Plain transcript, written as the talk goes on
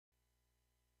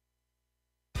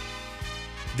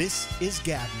This is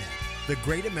GabNet, the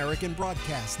Great American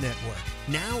Broadcast Network,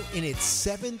 now in its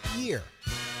 7th year.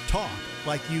 Talk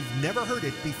like you've never heard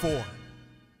it before.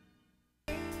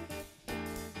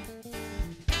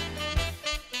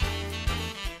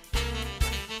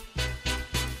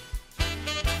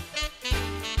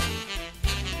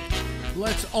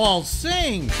 Let's all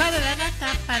sing.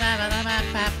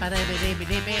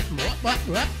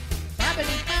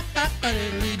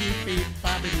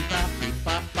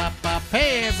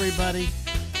 Hey, everybody.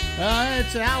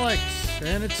 It's Alex,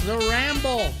 and it's the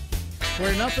Ramble,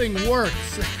 where nothing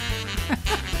works.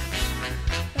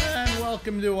 And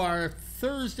welcome to our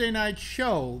Thursday night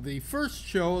show, the first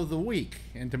show of the week.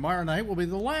 And tomorrow night will be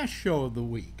the last show of the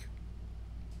week.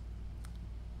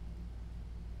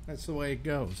 That's the way it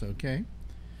goes, okay?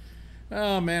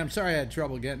 Oh, man, I'm sorry I had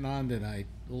trouble getting on tonight.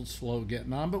 A little slow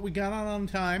getting on, but we got on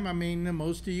time. I mean,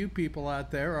 most of you people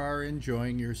out there are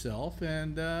enjoying yourself,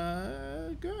 and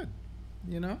good,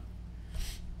 you know?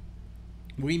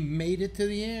 We made it to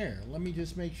the air. Let me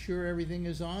just make sure everything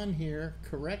is on here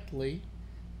correctly,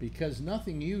 because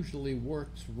nothing usually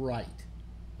works right,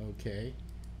 okay?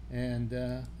 And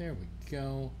there we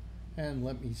go. And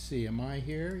let me see, am I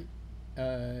here?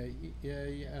 Oh,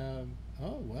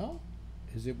 well,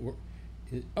 is it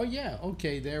oh yeah,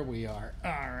 okay, there we are.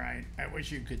 All right, I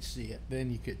wish you could see it,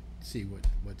 then you could see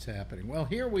what's happening. Well,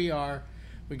 here we are.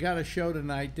 We got a show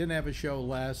tonight, didn't have a show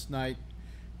last night.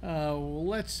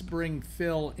 Let's bring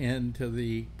Phil into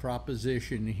the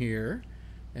proposition here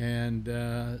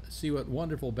and see what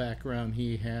wonderful background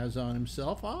he has on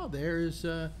himself. Oh, there's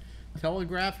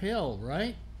Telegraph Hill,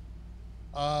 right?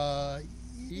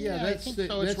 Yeah, I think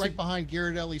so. It's right behind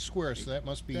Ghirardelli Square, so that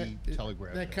must be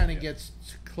Telegraph. That kind of gets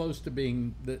close to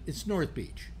being it's North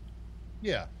Beach.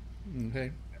 Yeah.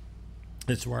 Okay.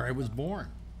 It's where I was born.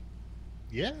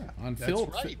 Yeah, on that's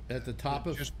right. At the top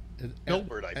of just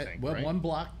Filbert, I think. Well, right? one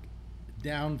block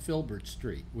down Filbert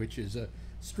Street, which is a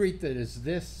street that is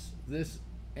this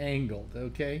angled.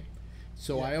 Okay,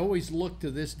 so yeah. I always look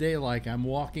to this day like I'm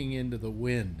walking into the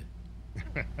wind.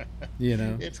 You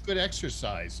know, it's good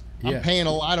exercise. Yeah. I'm paying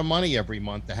a lot of money every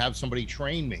month to have somebody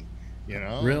train me. You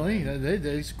know, really,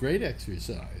 it's great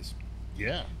exercise.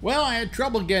 Yeah. Well, I had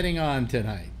trouble getting on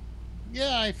tonight.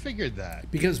 Yeah, I figured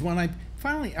that because when I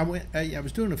finally I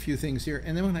was doing a few things here,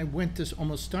 and then when I went to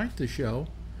almost start the show,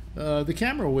 the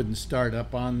camera wouldn't start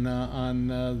up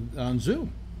on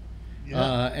Zoom.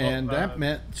 Yeah. And that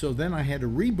meant so then I had to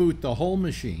reboot the whole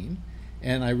machine.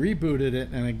 And I rebooted it,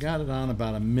 and I got it on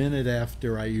about a minute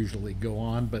after I usually go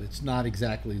on, but it's not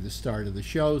exactly the start of the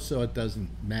show, so it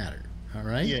doesn't matter. All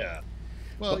right? Yeah.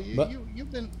 Well,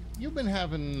 you've been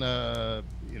having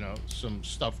you know, some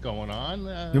stuff going on.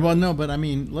 Well, no, but I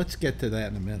mean, let's get to that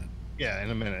in a minute. Yeah,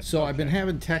 in a minute. So okay. I've been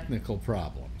having technical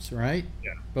problems, right?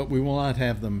 Yeah. But we will not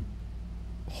have them,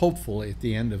 hopefully, at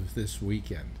the end of this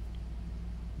weekend.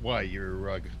 Why,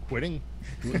 you're quitting?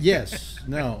 Yes.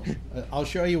 No. I'll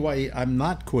show you why I'm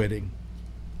not quitting.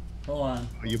 Hold on.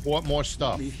 You bought more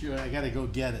stuff. Be sure I got to go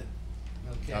get it.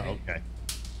 Okay. Oh, okay.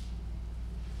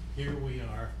 Here we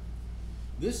are.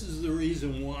 This is the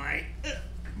reason why.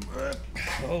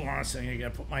 Hold on a second. I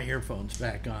got to put my earphones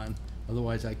back on.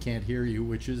 Otherwise, I can't hear you,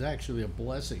 which is actually a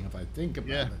blessing if I think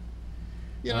about it.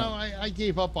 You know, I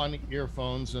gave up on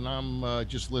earphones, and I'm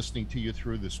just listening to you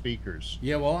through the speakers.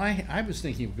 Yeah, well, I was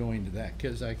thinking of going to that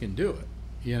because I can do it,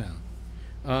 you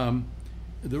know.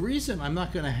 The reason I'm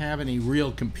not going to have any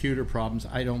real computer problems,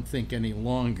 I don't think any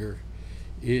longer,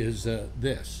 is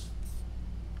this.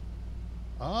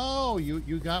 Oh,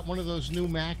 you got one of those new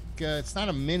Mac, it's not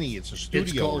a mini, it's a studio.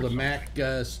 It's called a Mac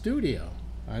Studio.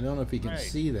 I don't know if you can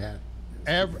see that.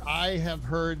 I have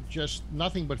heard just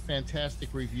nothing but fantastic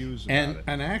reviews about it.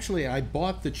 And actually, I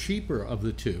bought the cheaper of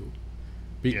the two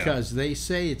because they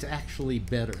say it's actually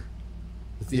better.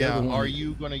 The other one, are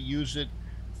you going to use it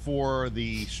for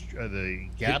the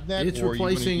GabNet? It's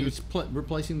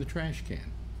replacing the trash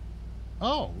can.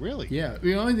 Oh, really? Yeah.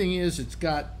 The only thing is, it's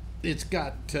got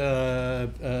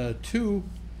two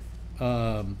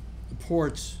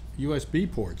ports,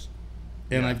 USB ports.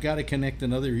 And I've got to connect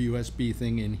another USB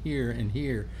thing in here and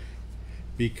here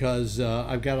because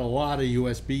I've got a lot of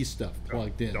USB stuff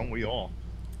plugged in. Don't we all?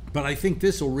 But I think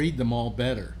this will read them all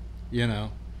better, you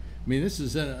know. I mean, this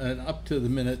is an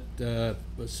up-to-the-minute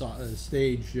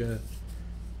stage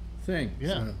thing.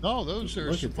 Yeah. No, those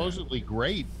are supposedly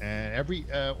great. And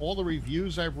all the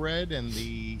reviews I've read and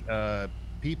the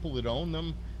people that own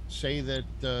them say that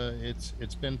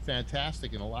it's been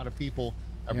fantastic, and a lot of people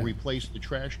have replaced the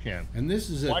trash can. And this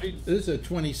is a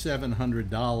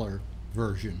 $2,700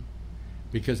 version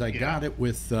because I got it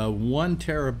with 1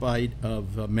 terabyte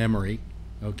of memory,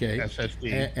 Okay,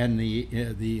 SSD, and the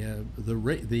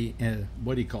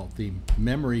what do you call it? The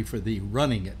memory for the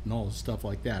running it and all the stuff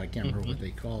like that. I can't remember what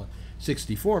they call it.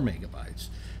 64 megabytes.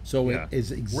 So Yeah. it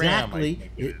is exactly RAM, I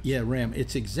think it is. RAM.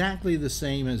 It's exactly the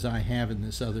same as I have in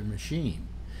this other machine,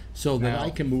 so that Now- I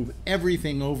can move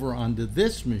everything over onto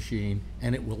this machine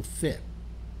and it will fit.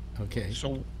 Okay.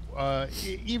 So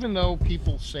even though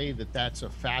people say that that's a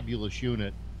fabulous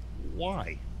unit,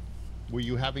 why? Were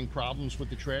you having problems with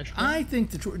the trash can? I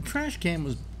think the trash can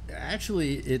was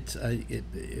actually it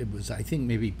was, I think,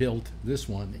 maybe built, this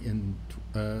one, in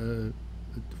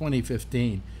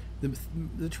 2015.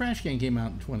 The trash can came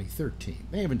out in 2013.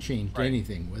 They haven't changed Right.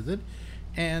 anything with it,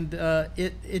 and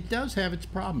it does have its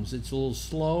problems. It's a little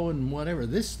slow and whatever.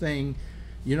 This thing,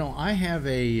 you know, I have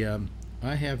a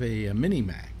Mini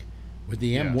Mac with the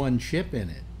Yeah. M1 chip in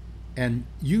it, and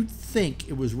you'd think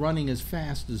it was running as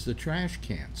fast as the trash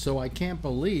can. So I can't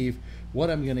believe what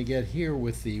I'm going to get here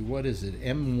with the, what is it,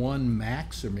 M1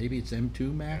 Max, or maybe it's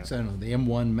M2 Max? I don't know, the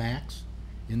M1 Max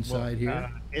inside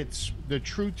here. It's the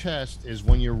true test is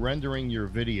when you're rendering your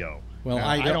video. Well, Now,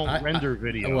 I don't render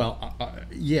video. Well,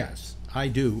 yes, I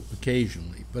do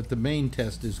occasionally, but the main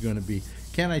test is going to be,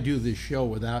 can I do this show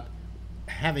without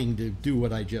having to do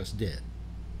what I just did?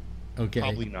 Okay.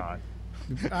 Probably not.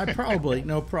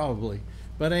 Probably.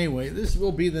 But anyway, this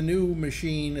will be the new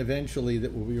machine eventually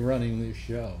that will be running this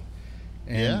show.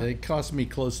 And Yeah. it cost me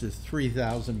close to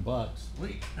 $3,000.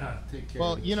 Take care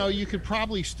Well, of you know, this. you could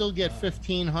probably still get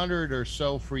 1,500 or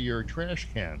so for your trash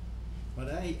can.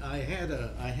 But I had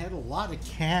a lot of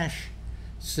cash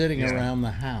sitting Yeah. around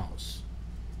the house,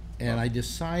 and I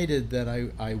decided that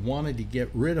I wanted to get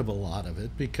rid of a lot of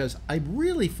it because I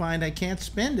really find I can't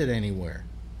spend it anywhere.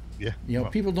 Yeah. You know,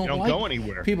 Well, people don't you like, go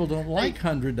anywhere. People don't like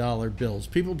 $100 bills.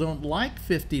 People don't like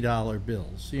 $50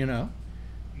 bills. You know.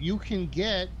 You can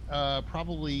get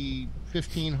probably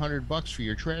 $1,500 for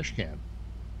your trash can.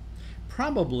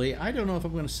 Probably. I don't know if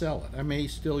I'm going to sell it. I may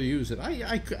still use it.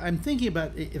 I'm thinking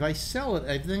about, if I sell it,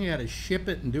 I think I got to ship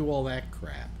it and do all that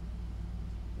crap.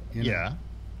 You know? Yeah.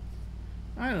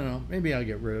 I don't know. Maybe I'll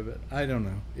get rid of it. I don't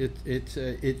know.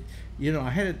 It. You know,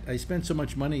 I spent so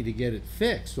much money to get it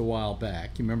fixed a while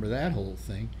back. You remember that whole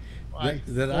thing? I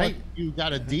thought you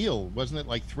got a deal. Wasn't it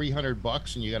like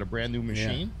 $300 and you got a brand new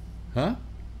machine? Huh?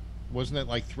 Wasn't it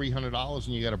like $300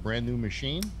 and you got a brand new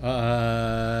machine?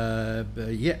 Yeah.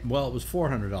 Well, it was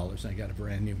 $400 and I got a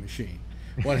brand new machine.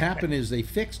 What happened is they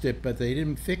fixed it, but they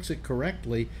didn't fix it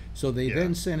correctly, so they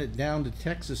then sent it down to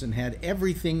Texas and had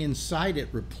everything inside it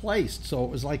replaced. So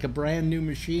it was like a brand new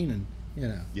machine, and you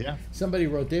know. Yeah. Somebody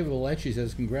wrote, David Valecci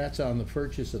says, "Congrats on the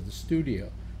purchase of the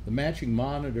studio. The matching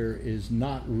monitor is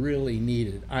not really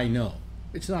needed." I know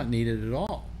it's not needed at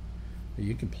all.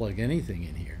 You can plug anything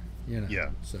in here, you know. Yeah.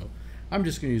 So I'm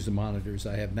just going to use the monitors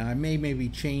I have now. I may maybe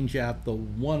change out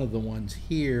one of the ones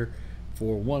here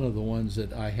for one of the ones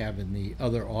that I have in the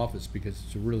other office because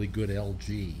it's a really good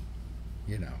LG,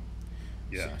 you know.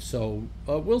 Yeah. So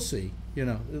we'll see. You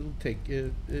know, it'll take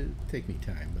me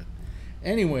time, but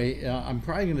anyway, I'm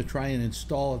probably going to try and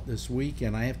install it this week,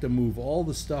 and I have to move all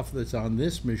the stuff that's on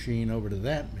this machine over to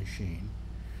that machine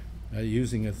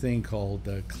using a thing called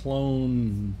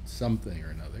clone something or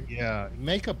another. Yeah,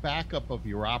 make a backup of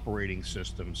your operating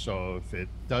system so if it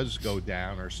does go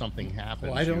down or something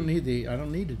happens. Well, I don't need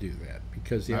to do that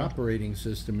because the operating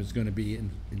system is going to be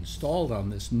installed on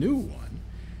this new one.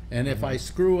 And if I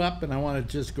screw up and I want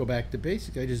to just go back to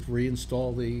basic, I just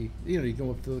reinstall you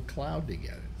go up to the cloud to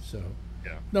get it. So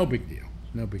Yeah. no big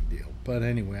deal. But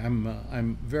anyway,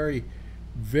 I'm very,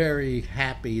 very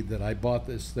happy that I bought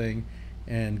this thing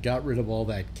and got rid of all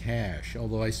that cash.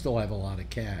 Although I still have a lot of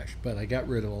cash, but I got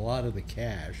rid of a lot of the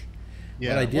cash.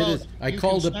 Yeah. What I did is I you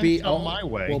called can it send some my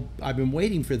way. Well, I've been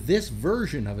waiting for this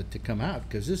version of it to come out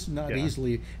because this is not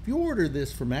easily. If you order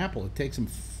this from Apple, it takes them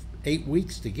 8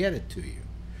 weeks to get it to you.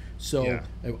 So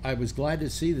I was glad to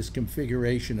see this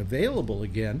configuration available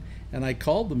again, and I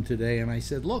called them today and I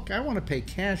said, "Look, I want to pay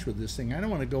cash with this thing. I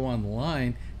don't want to go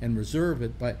online and reserve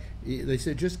it." But they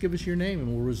said, "Just give us your name and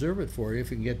we'll reserve it for you if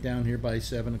you can get down here by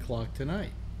 7 o'clock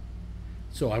tonight."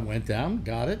 So I went down,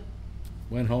 got it,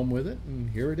 went home with it, and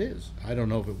here it is. I don't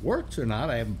know if it works or not.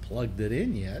 I haven't plugged it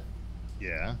in yet.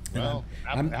 Yeah. Well,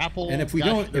 Apple. And if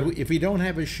we don't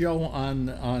have a show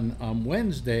on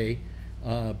Wednesday,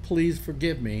 please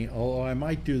forgive me. Although I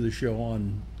might do the show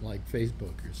on like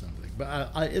Facebook or something,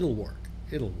 but it'll work.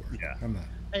 It'll work. Yeah. I'm not.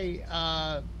 Hey,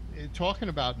 talking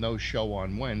about no show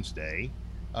on Wednesday,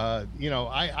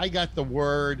 I got the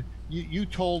word. You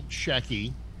told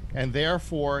Shecky, and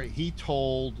therefore he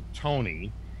told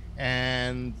Tony,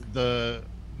 and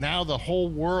now the whole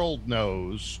world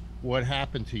knows what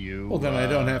happened to you. Well, then I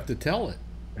don't have to tell it.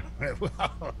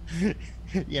 Well,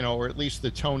 you know, or at least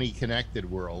the Tony connected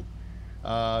world.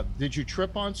 Did you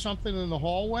trip on something in the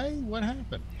hallway? What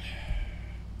happened?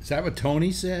 Is that what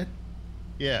Tony said?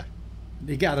 Yeah.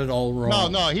 He got it all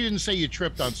wrong. No, he didn't say you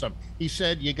tripped on something. He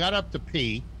said you got up to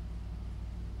pee.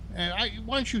 And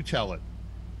why don't you tell it?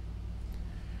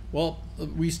 Well,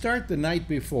 we start the night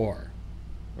before.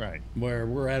 Right. Where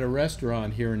we're at a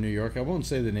restaurant here in New York. I won't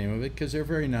say the name of it because they're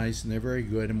very nice and they're very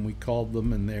good, and we called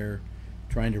them and they're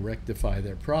trying to rectify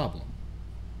their problem.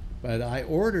 But I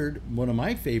ordered one of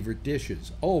my favorite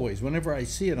dishes. Always, whenever I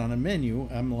see it on a menu,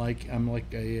 I'm like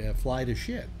a fly to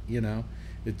shit. You know,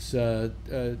 it's tuna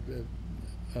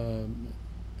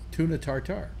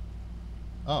tartare.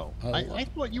 Oh, I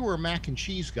thought you were a mac and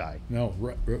cheese guy. No,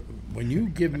 when you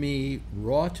give me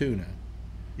raw tuna,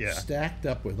 yeah, stacked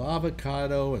up with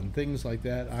avocado and things like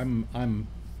that, I'm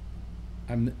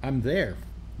there.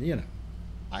 You know.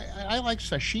 I like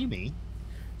sashimi.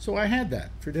 So I had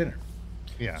that for dinner.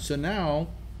 Yeah. So now,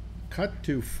 cut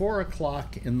to 4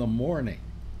 o'clock in the morning,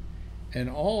 and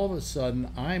all of a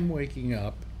sudden I'm waking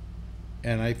up,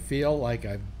 and I feel like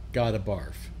I've got to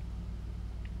barf.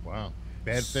 Wow.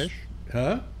 Bad fish?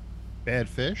 Huh? Bad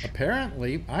fish?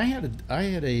 Apparently, I had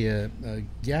a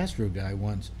gastro guy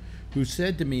once who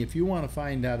said to me, if you want to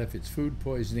find out if it's food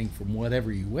poisoning from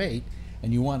whatever you ate,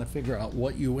 and you want to figure out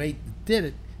what you ate that did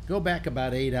it, go back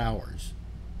about 8 hours,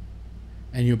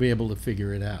 and you'll be able to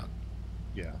figure it out.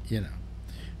 Yeah. You know.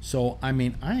 So I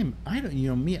mean, I don't, you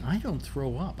know me, I don't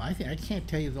throw up. I can't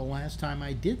tell you the last time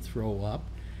I did throw up.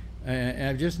 And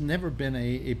I've just never been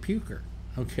a puker.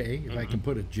 Okay, if I can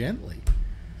put it gently.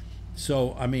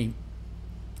 So I mean,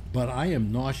 but I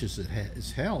am nauseous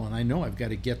as hell, and I know I've got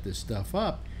to get this stuff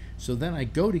up. So then I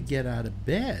go to get out of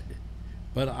bed,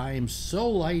 but I am so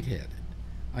lightheaded,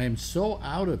 I am so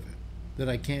out of it that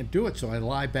I can't do it. So I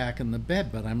lie back in the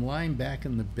bed, but I'm lying back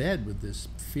in the bed with this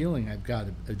feeling I've got,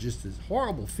 just this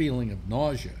horrible feeling of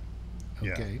nausea.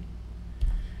 Okay.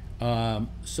 Yeah.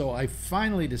 So I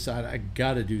finally decided I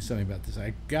got to do something about this.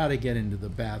 I got to get into the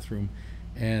bathroom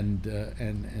and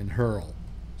hurl.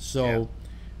 So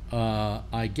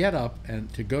I get up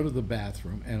and to go to the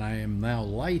bathroom, and I am now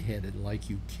lightheaded like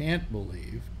you can't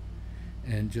believe,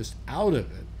 and just out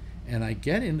of it. And I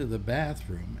get into the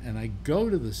bathroom, and I go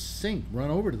to the sink,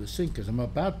 run over to the sink because I'm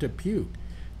about to puke,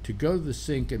 to go to the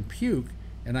sink and puke,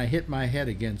 and I hit my head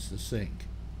against the sink.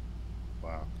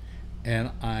 Wow.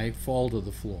 And I fall to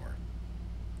the floor.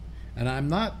 And I'm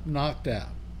not knocked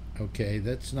out, okay?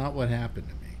 That's not what happened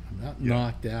to me. I'm not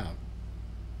knocked out.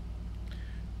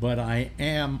 But I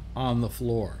am on the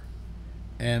floor.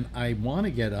 And I want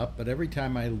to get up, but every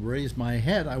time I raise my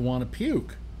head, I want to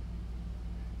puke.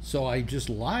 So I just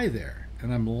lie there,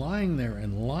 and I'm lying there,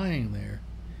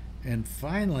 and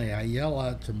finally I yell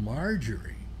out to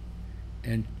Marjorie,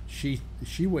 and she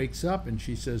wakes up and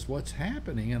she says, "What's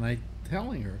happening?" And I'm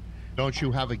telling her. Don't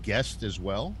you have a guest as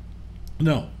well?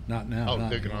 No, not now. Oh, not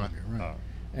they're gonna. right. Oh.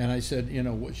 And I said, you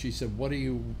know, what she said, "What are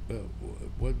you?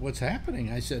 What's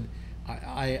happening?" I said,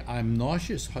 I'm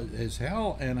nauseous as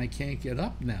hell, and I can't get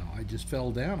up now. I just fell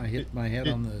down. I hit my head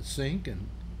on the sink, and.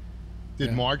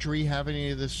 Did Marjorie have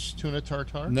any of this tuna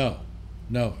tartare? No,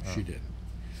 she didn't.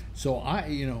 So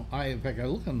in fact, I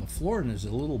look on the floor and there's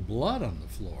a little blood on the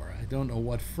floor. I don't know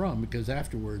what from, because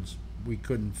afterwards we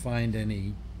couldn't find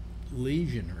any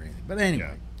lesion or anything. But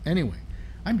anyway,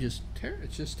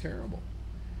 it's just terrible.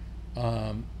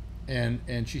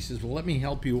 And she says, "Well, let me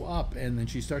help you up." And then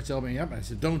she starts helping me up. And I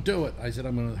said, "Don't do it." I said,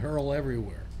 "I'm going to hurl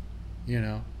everywhere," you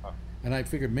know. And I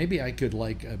figured maybe I could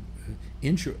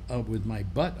inch with my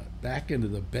butt back into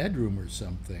the bedroom or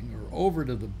something, or over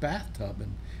to the bathtub,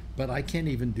 but I can't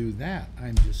even do that.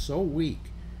 I'm just so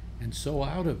weak and so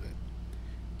out of it,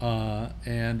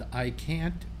 and I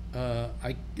can't.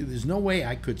 There's no way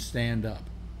I could stand up.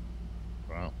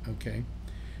 Wow. Okay.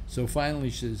 So finally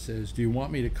she says, "Do you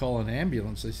want me to call an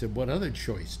ambulance?" I said, "What other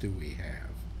choice do we have?"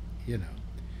 You know.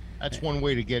 That's one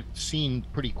way to get seen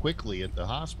pretty quickly at the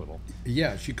hospital.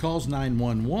 Yeah, she calls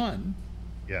 911.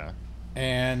 Yeah.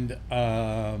 And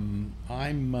I'm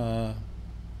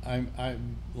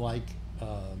like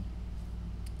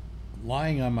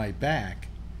lying on my back,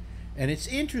 and it's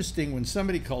interesting when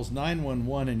somebody calls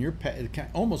 911 and you're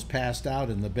almost passed out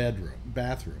in the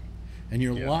bathroom, and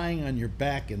you're lying on your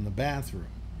back in the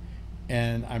bathroom,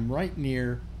 and I'm right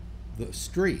near the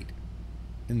street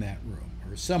in that room,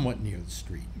 or somewhat near the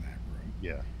street in that room.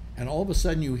 Yeah. And all of a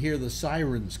sudden you hear the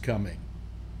sirens coming.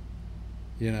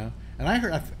 You know, and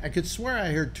I could swear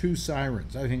I heard 2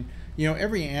 sirens. I think, you know,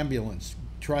 every ambulance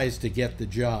tries to get the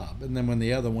job, and then when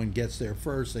the other one gets there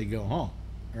first, they go home,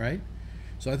 right?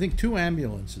 So I think 2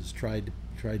 ambulances tried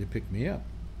to pick me up.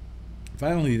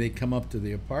 Finally, they come up to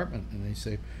the apartment and they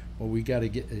say, "Well, we got to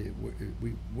get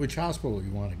which hospital do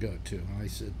you want to go to?" And I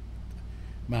said,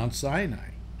 "Mount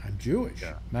Sinai. I'm Jewish.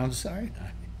 Yeah. Mount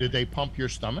Sinai." Did they pump your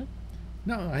stomach?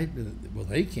 No, well,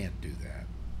 they can't do that.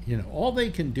 You know, all they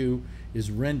can do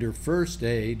is render first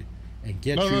aid and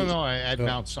get you. No. At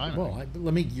Mount Sinai.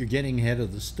 Well, you're getting ahead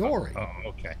of the story. Oh,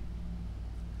 okay.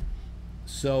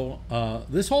 So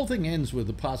this whole thing ends with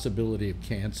the possibility of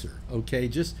cancer. Okay,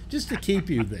 just to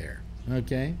keep you there.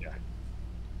 Okay. Yeah.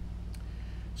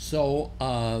 So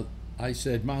I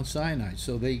said Mount Sinai.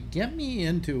 So they get me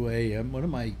into one of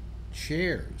my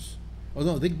chairs. Oh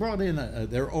no, they brought in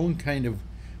their own kind of.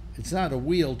 It's not a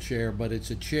wheelchair, but it's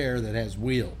a chair that has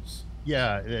wheels.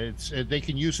 Yeah, they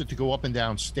can use it to go up and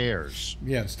down stairs.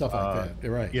 Yeah, stuff like that.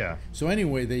 Right. Yeah. So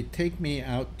anyway, they take me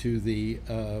out to the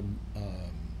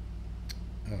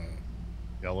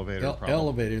elevator,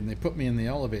 and they put me in the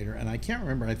elevator, and I can't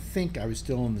remember. I think I was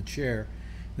still in the chair.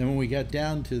 Then when we got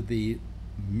down to the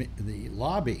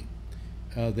lobby,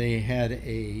 they had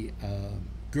a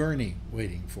gurney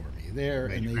waiting for me there,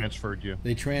 They transferred you.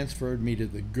 They transferred me to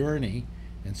the gurney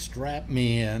and strapped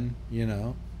me in. You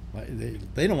know,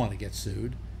 they don't want to get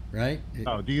sued, right?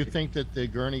 Do you think that the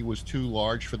gurney was too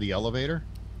large for the elevator?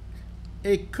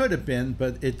 It could have been,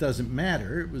 but it doesn't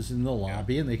matter. It was in the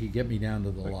lobby, and they could get me down to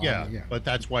the lobby. Yeah, but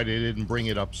that's why they didn't bring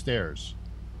it upstairs.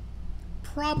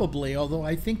 Probably, although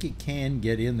I think it can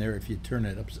get in there if you turn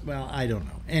it up. Well, I don't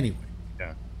know. Anyway,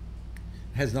 Yeah.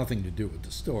 it has nothing to do with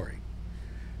the story.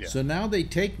 Yeah. So now they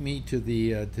take me to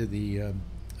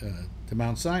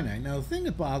Mount Sinai. Now the thing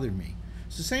that bothered me,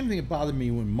 it's the same thing that bothered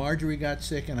me when Marjorie got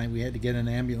sick and we had to get an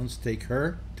ambulance to take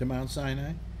her to Mount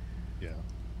Sinai. Yeah.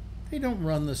 They don't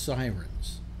run the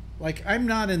sirens. Like, I'm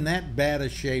not in that bad a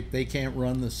shape they can't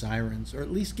run the sirens, or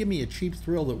at least give me a cheap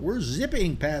thrill that we're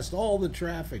zipping past all the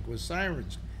traffic with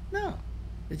sirens. No,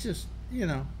 it's just,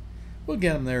 we'll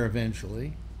get them there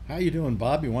eventually. How you doing,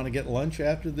 Bob? You want to get lunch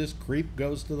after this creep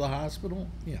goes to the hospital?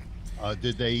 Yeah.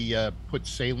 Did they put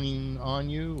saline on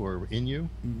you or in you?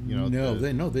 No,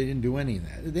 they didn't do any of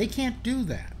that. They can't do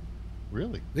that.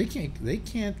 Really? They can't.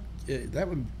 That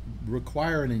would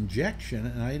require an injection,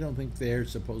 and I don't think they're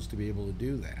supposed to be able to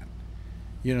do that.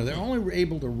 They're only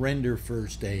able to render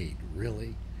first aid,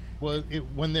 really. Well,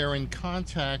 when they're in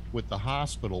contact with the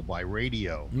hospital by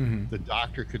radio, the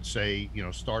doctor could say,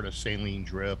 start a saline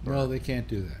drip. No, they can't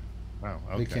do that. Oh,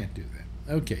 okay. They can't do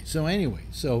that. Okay, so anyway,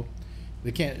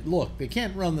 they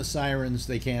can't run the sirens,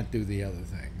 they can't do the other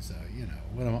things.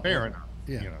 Fair enough.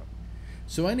 Yeah.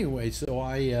 So anyway,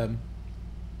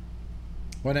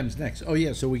 what happens next? Oh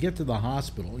yeah, so we get to the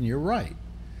hospital, and you're right.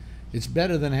 It's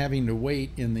better than having to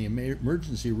wait in the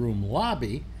emergency room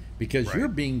lobby because you're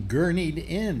being gurneyed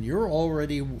in. You're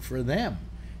already for them.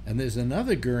 And there's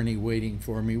another gurney waiting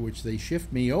for me, which they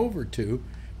shift me over to,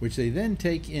 which they then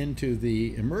take into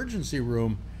the emergency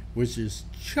room, which is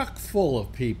chock full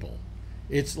of people.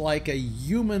 It's like a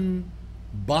human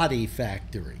body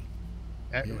factory.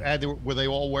 Were they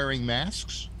all wearing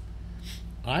masks?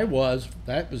 I was.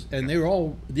 And they were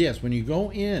all, yes, when you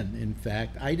go in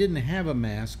fact, I didn't have a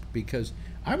mask because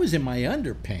I was in my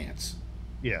underpants.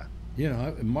 Yeah.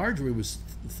 Marjorie was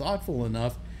thoughtful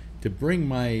enough to bring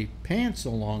my pants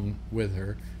along with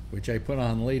her, which I put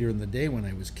on later in the day when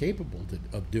I was capable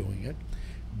of doing it.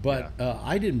 But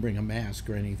I didn't bring a mask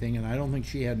or anything, and I don't think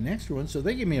she had an extra one, so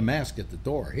they gave me a mask at the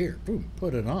door. Here, boom,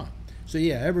 put it on. So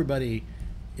yeah, everybody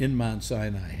in Mount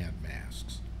Sinai had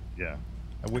masks. Yeah.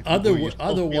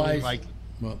 Otherwise,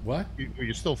 what? Were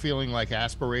you still feeling like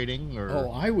aspirating? Or? Oh,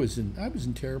 I was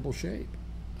in terrible shape.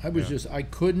 I was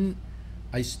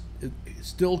I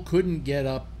still couldn't get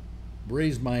up,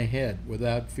 raise my head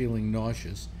without feeling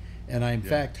nauseous, and I in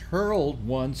fact hurled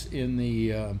once in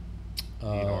the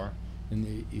ER? in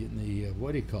the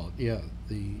what do you call it? Yeah,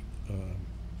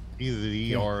 either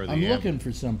the ER or the. I'm looking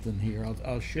for something here.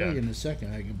 I'll show you in a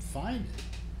second. I can find it.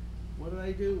 What did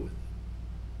I do with it?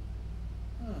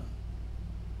 Huh.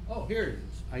 Oh, here it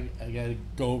is. I got to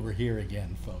go over here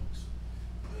again, folks.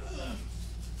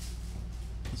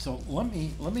 So let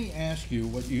me ask you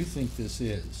what you think this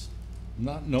is,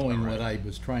 not knowing what I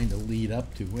was trying to lead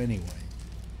up to anyway.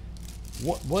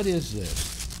 What is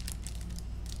this?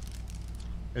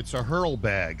 It's a hurl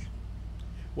bag.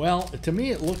 Well, to me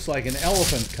it looks like an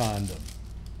elephant condom.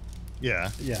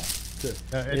 Yeah. Yeah.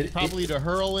 It's probably to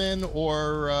hurl in,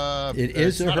 or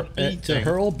it's a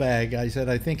hurl bag. I said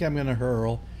I think I'm going to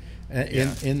hurl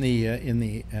in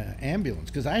the ambulance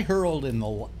because I hurled in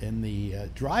the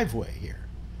driveway here.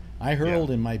 I hurled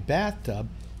in my bathtub,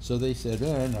 So they said,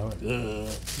 oh, no, you know,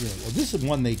 well, this is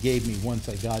one they gave me once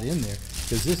I got in there,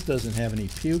 because this doesn't have any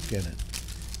puke in it.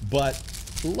 But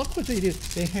look what they do.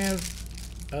 They have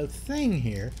a thing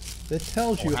here that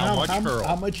tells you how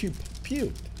much you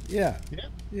puked. Yeah. Yeah.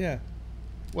 Yeah.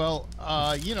 Well,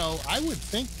 you know, I would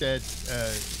think that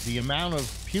the amount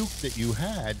of puke that you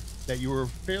had, that you were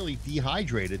fairly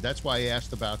dehydrated. That's why I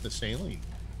asked about the saline.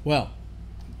 Well,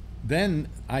 then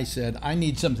I said, I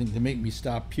need something to make me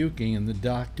stop puking, and the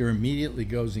doctor immediately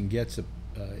goes and gets a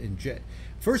inject.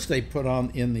 First, they put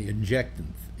on in the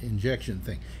injection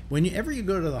thing. Whenever you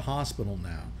go to the hospital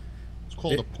now, It's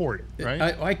called a port,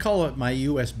 right? I call it my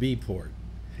USB port.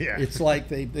 Yeah. It's like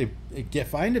they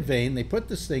find a vein, they put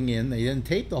this thing in, they then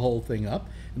tape the whole thing up,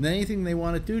 and then anything they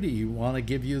want to do to you, want to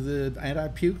give you the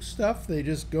anti-puke stuff, they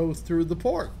just go through the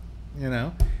port. You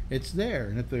know, it's there.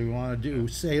 And if they want to do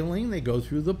saline, they go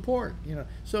through the port. You know,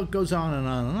 so it goes on and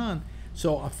on and on.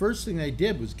 So the first thing they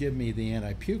did was give me the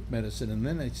anti-puke medicine, and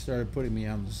then they started putting me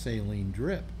on the saline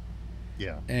drip.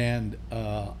 Yeah. And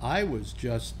I was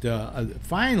just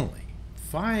finally,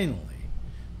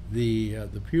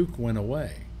 the puke went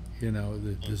away. You know,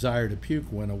 the desire to puke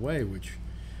went away, which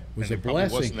was a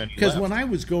blessing. Because when I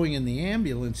was going in the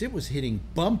ambulance, it was hitting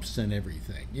bumps and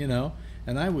everything. You know,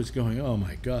 and I was going, oh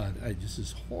my God, this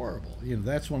is horrible. You know,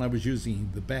 that's when I was using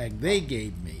the bag they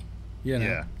gave me. You know,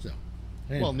 Yeah. so.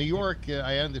 Anyway. Well, New York,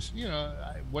 I understand. You know,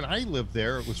 when I lived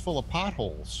there, it was full of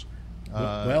potholes.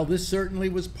 Well, this certainly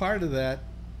was part of that.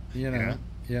 You know, Yeah.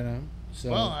 you know. So.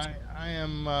 Well,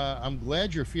 I'm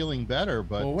glad you're feeling better,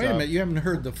 but Well, wait a minute. You haven't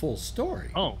heard the full story.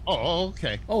 Oh,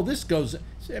 okay. Oh, this goes.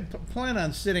 Plan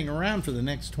on sitting around for the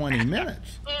next 20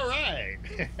 minutes. All right.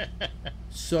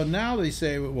 So now they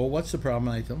say, well, what's the problem?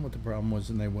 And I tell them what the problem was,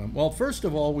 and they went, well, first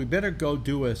of all, we better go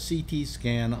do a CT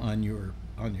scan on your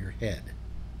head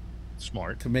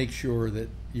Smart. to make sure that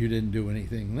you didn't do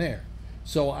anything there.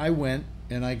 So I went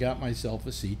and I got myself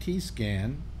a CT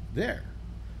scan there.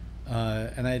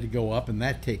 And I had to go up, and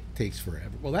that takes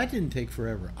forever. Well, that didn't take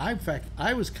forever. In fact,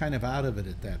 I was kind of out of it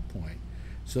at that point.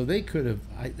 So they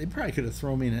probably could have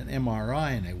thrown me in an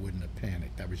MRI, and I wouldn't have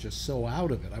panicked. I was just so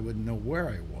out of it, I wouldn't know where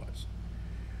I was.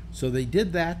 So they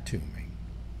did that to me.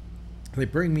 They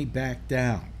bring me back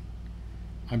down.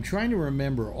 I'm trying to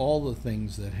remember all the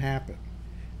things that happened.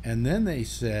 And then they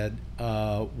said,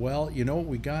 well, you know what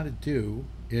we got to do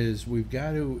is we've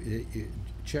got to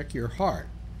check your heart.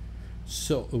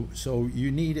 So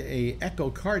you need a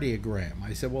echocardiogram.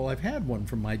 I said, well, I've had one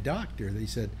from my doctor. They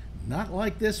said, not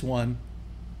like this one.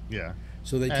 Yeah.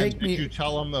 So they take me. Did you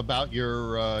tell them about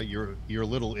your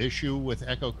little issue with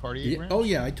echocardiograms? Oh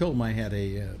yeah, I told them I had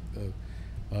a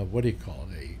what do you call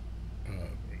it?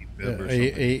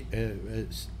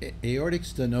 Aortic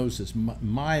stenosis,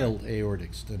 mild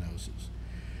aortic stenosis.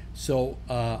 So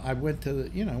I went to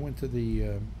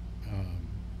the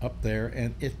up there,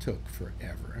 and it took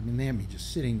forever. I mean, they had me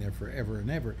just sitting there forever and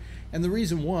ever. And the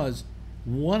reason was,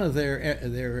 one of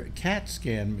their CAT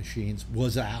scan machines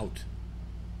was out.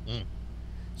 Mm.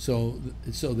 So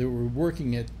they were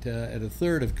working at a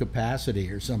third of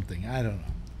capacity or something. I don't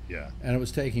know. Yeah. And it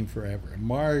was taking forever. And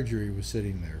Marjorie was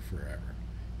sitting there forever.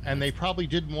 And they probably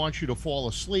didn't want you to fall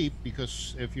asleep,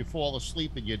 because if you fall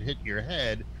asleep and you'd hit your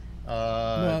head,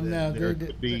 No, there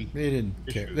could be they didn't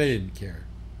care. issues. They didn't care.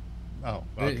 Oh,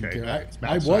 They didn't okay. care.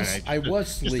 I was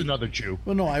just sleeping. another Jew.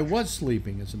 Well, no, I was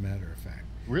sleeping, as a matter of fact.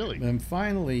 Really? And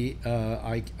finally,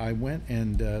 I went,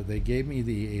 and they gave me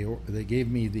the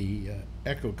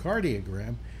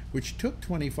echocardiogram, which took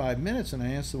 25 minutes. And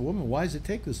I asked the woman, "Why does it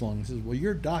take this long?" She says, "Well,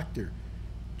 your doctor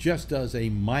just does a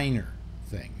minor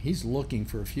thing. He's looking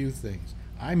for a few things.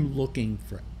 I'm looking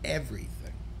for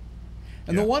everything."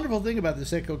 And Yeah. the wonderful thing about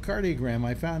this echocardiogram,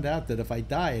 I found out that if I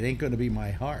die, it ain't going to be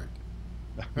my heart.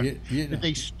 You know. Did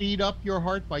they speed up your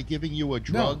heart by giving you a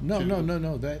drug? No.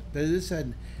 This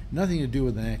had nothing to do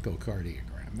with an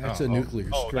echocardiogram. That's a nuclear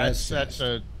stress test. That's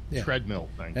a Yeah. treadmill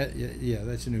thing. Yeah,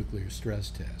 that's a nuclear stress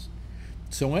test.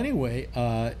 So anyway,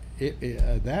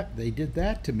 that they did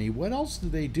that to me. What else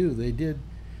did they do? They did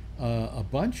a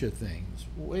bunch of things.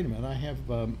 Wait a minute, I have.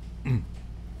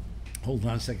 Hold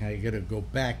on a second. I got to go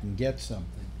back and get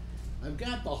something. I've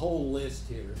got the whole list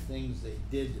here of things they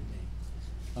did to me.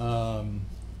 I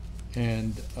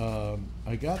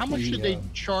got. How much did they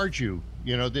charge you?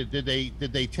 You know, did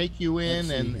they take you in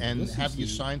and have you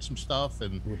sign some stuff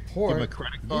and report, give them a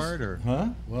credit card or? Huh?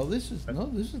 Well, this is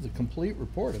the complete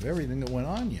report of everything that went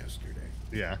on yesterday.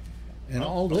 Yeah. And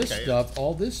all this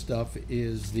stuff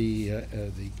is the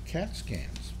CAT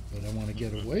scans. But I want to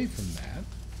get away from that.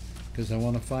 because I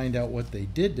want to find out what they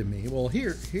did to me. Well,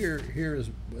 here is,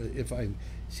 if I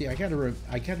see, I gotta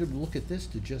look at this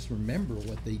to just remember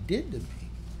what they did to me.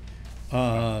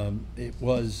 It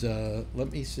was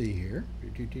let me see here.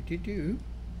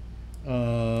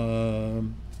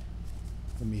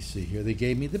 Let me see here. They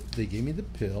gave me the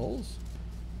pills,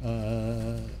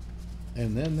 and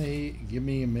then they give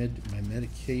me my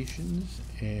medications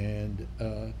and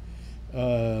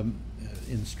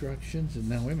instructions. And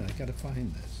now wait a minute, I got to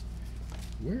find this.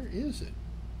 Where is it?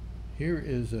 Here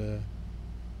is a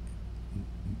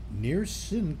near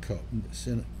syncope.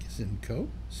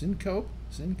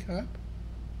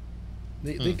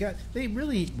 They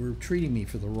really were treating me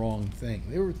for the wrong thing.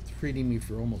 They were treating me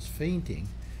for almost fainting,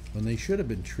 when they should have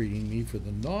been treating me for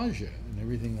the nausea and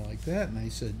everything like that. And I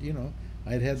said, you know,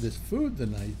 I'd had this food the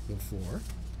night before,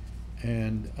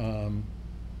 and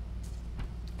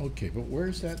okay, but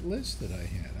where's that list that I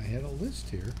had? I had a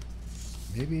list here.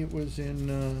 Maybe it was in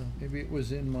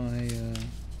my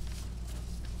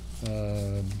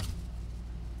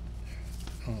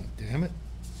oh damn it,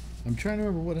 I'm trying to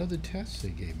remember what other tests they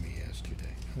gave me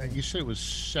yesterday. You said it was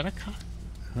Senecot?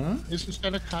 Huh? Isn't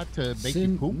Senecot to make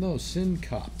you poop? No,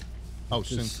 Syncop. Oh,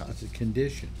 Syncop. It's a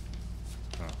condition.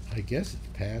 Oh. I guess it's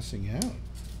passing out.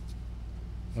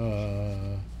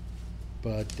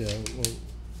 But well,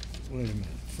 wait a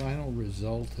minute. Final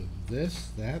result of this,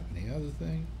 that, and the other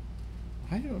thing.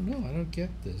 I don't know. I don't get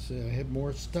this. I have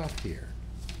more stuff here.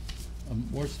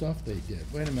 More stuff they did.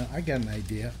 Wait a minute. I got an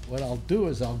idea. What I'll do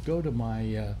is I'll go to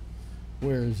my,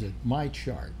 where is it? My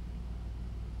chart.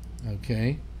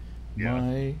 Okay. Yeah.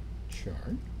 My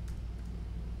chart.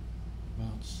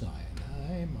 Mount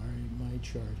Sinai. My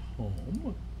chart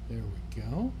home. There we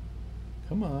go.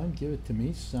 Come on, give it to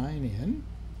me. Sign in.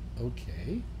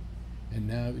 Okay. And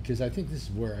now, because I think this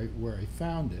is where I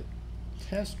found it.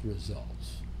 Test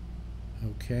results.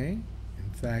 Okay.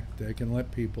 In fact, I can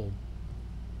let people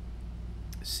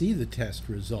see the test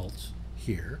results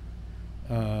here.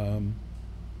 Let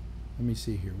me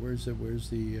see here. Where's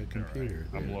the computer?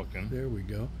 Right. I'm looking. There we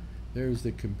go. There's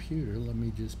the computer. Let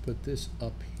me just put this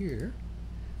up here.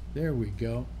 There we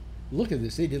go. Look at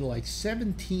this. They did like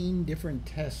 17 different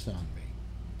tests on me.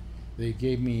 They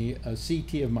gave me a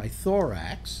CT of my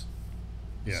thorax.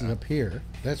 This is up here.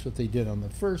 That's what they did on the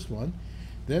first one.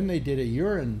 Then they did a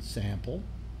urine sample.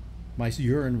 My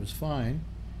urine was fine.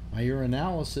 My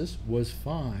urinalysis was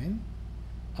fine.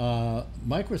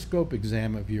 Microscope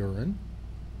exam of urine.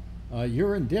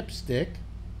 Urine dipstick.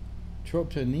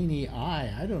 Troponini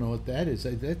eye. I don't know what that is.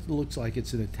 That looks like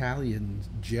it's an Italian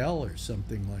gel or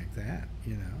something like that,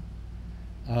 you know.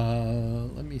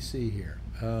 Let me see here.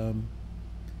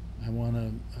 I want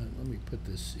to, let me put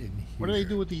this in here. What do they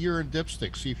do with the urine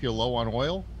dipstick? See if you're low on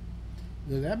oil?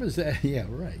 That was, yeah,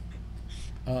 right.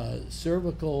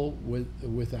 Cervical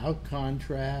without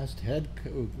contrast, head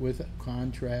with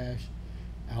contrast,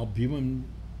 albumin,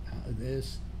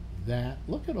 this, that.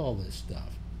 Look at all this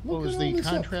stuff. Look at all this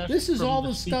stuff. This is all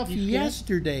the stuff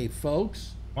yesterday,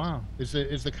 folks. Wow. Is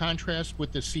the contrast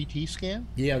with the CT scan?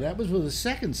 Yeah, that was with the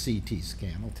second CT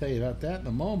scan. I'll tell you about that in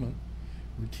a moment.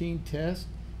 Routine test,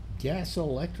 gas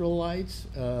electrolytes.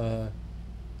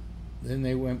 Then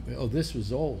they went, oh, this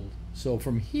was old. So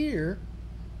from here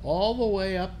all the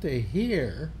way up to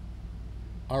here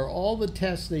are all the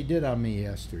tests they did on me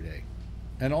yesterday.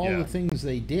 And all the things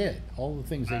they did, all the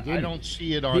things they did. I don't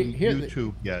see it on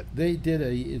YouTube yet. They did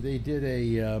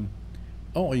a,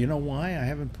 oh, you know why? I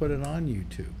haven't put it on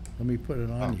YouTube. Let me put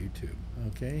it on YouTube.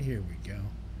 Okay, here we go.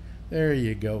 There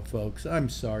you go, folks. I'm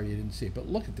sorry you didn't see it, but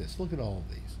look at this. Look at all of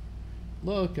these.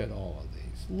 Look at all of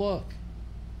these. Look.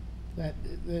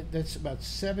 That's about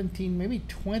 17, maybe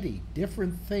 20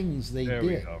 different things they did. There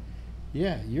we go.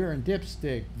 Yeah, urine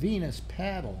dipstick, venous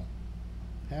paddle,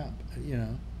 you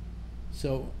know.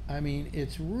 So, I mean,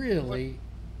 it's really,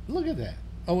 look at that.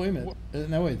 Oh, wait a minute.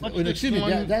 No, wait. Excuse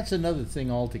me, that's another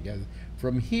thing altogether.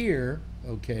 From here,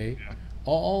 okay,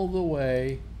 all the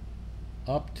way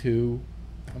up to,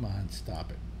 come on, stop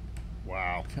it.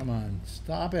 Wow. Come on,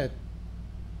 stop it.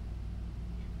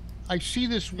 I see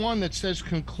this one that says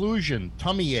conclusion,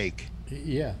 tummy ache.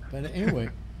 Yeah, but anyway,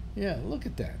 yeah, look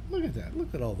at that. Look at that.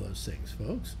 Look at all those things,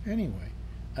 folks. Anyway,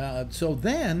 so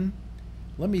then,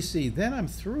 let me see. Then I'm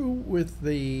through with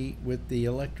the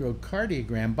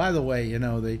electrocardiogram. By the way, you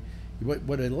know,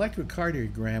 what an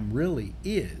electrocardiogram really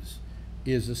is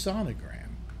a sonogram,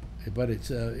 but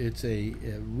it's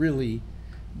a really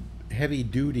heavy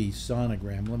duty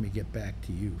sonogram. Let me get back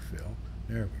to you, Phil.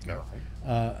 There we go.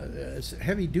 It's a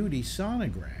heavy duty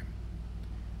sonogram,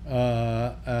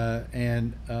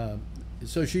 and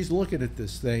so she's looking at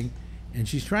this thing, And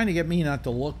she's trying to get me not to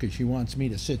look because she wants me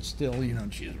to sit still, you know,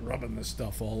 and she's rubbing the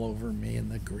stuff all over me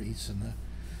and the grease and the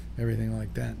everything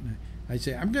like that. And I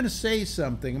say, I'm going to say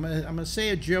something. I'm going to say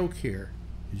a joke here.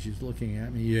 And she's looking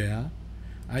at me. Yeah.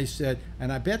 I said,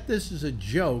 and I bet this is a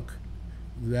joke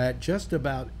that just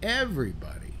about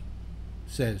everybody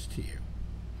says to you.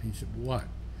 He said, what?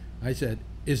 I said,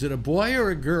 is it a boy or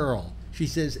a girl? She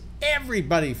says,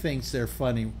 everybody thinks they're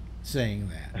funny saying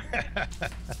that.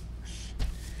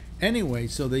 Anyway,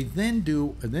 so they then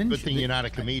do. And then good thing you're not a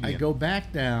comedian. I go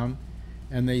back down,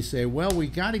 and they say, "Well, we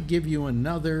got to give you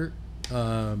another.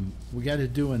 We got to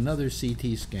do another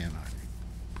CT scan on you."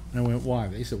 And I went, "Why?"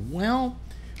 They said, "Well,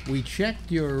 we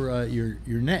checked your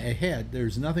head.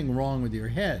 There's nothing wrong with your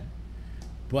head,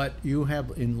 but you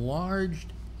have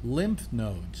enlarged lymph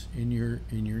nodes in your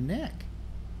neck."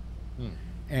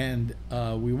 And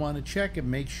we want to check and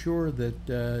make sure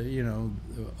that, you know,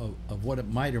 of what it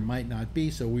might or might not be.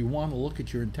 So we want to look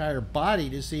at your entire body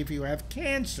to see if you have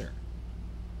cancer.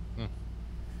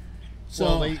 So,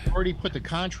 well, they already put the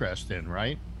contrast in,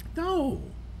 right? No,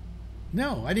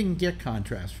 I didn't get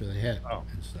contrast for the head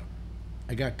and stuff.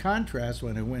 I got contrast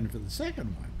when I went for the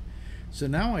second one. So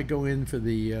now I go in for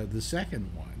the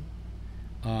second one,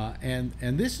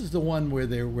 and this is the one where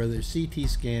the CT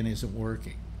scan isn't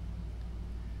working.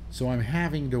 So I'm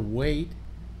having to wait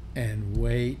and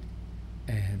wait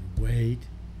and wait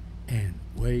and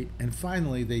wait. And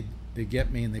finally they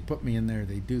get me and they put me in there.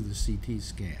 They do the CT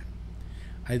scan.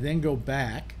 I then go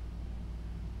back.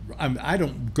 I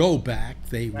don't go back.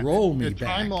 They roll me back. The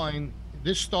timeline,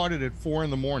 this started at 4 in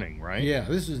the morning, right? Yeah,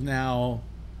 this is now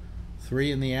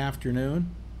 3 in the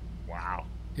afternoon. Wow.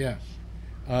 Yeah.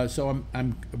 So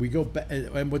we go back.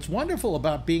 And what's wonderful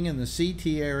about being in the CT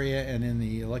area and in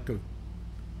the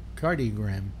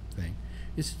electrocardiogram thing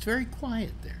is it's very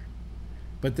quiet there.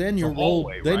 But then you're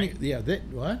rolled. Then right?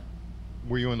 What?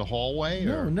 Were you in the hallway?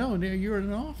 No, you're in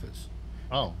an office.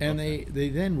 Oh. And okay. they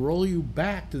then roll you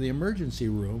back to the emergency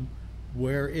room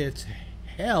where it's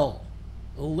hell,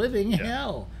 a living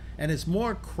hell. And it's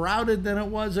more crowded than it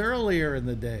was earlier in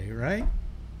the day, right?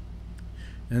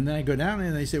 And then I go down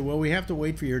and they say, well, we have to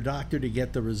wait for your doctor to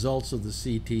get the results of the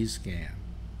CT scan.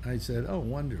 I said, oh,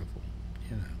 wonderful.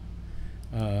 You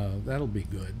know, that'll be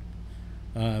good.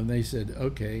 They said,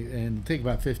 okay, and take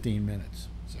about 15 minutes.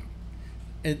 So,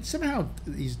 and somehow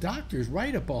these doctors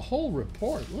write up a whole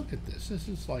report. Look at this. This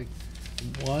is like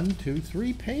 1, 2,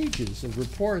 3 pages of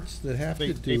reports that have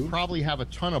to do. They probably have a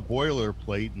ton of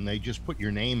boilerplate and they just put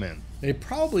your name in. They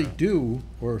probably do,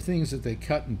 or things that they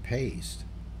cut and paste.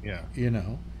 Yeah. You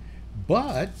know,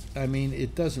 but I mean,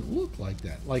 it doesn't look like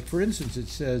that. Like, for instance, it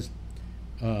says,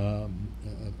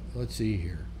 let's see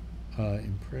here,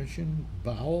 impression,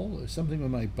 bowel, something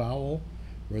with my bowel,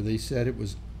 where they said it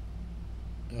was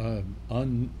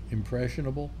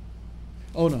unimpressionable.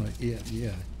 Oh no,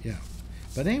 yeah.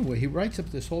 But anyway, he writes up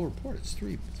this whole report. It's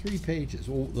three pages.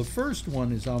 Well, the first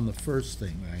one is on the first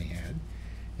thing I had,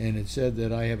 and it said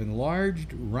that I have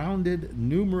enlarged, rounded,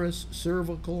 numerous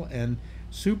cervical and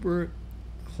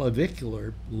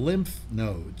supraclavicular lymph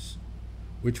nodes,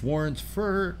 which warrants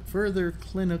further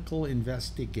clinical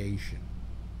investigation.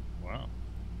 Wow.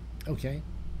 Okay.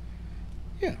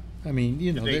 Yeah. I mean,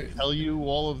 you know. Did they tell you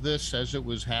all of this as it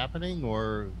was happening,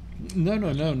 or?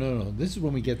 No. This is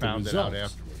when we get the results. Found it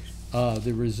out afterwards.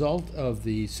 The result of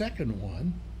the second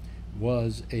one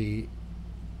was a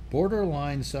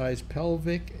borderline size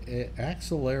pelvic,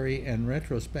 axillary, and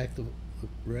retrospectal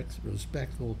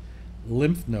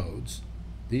lymph nodes.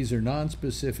 These are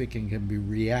nonspecific and can be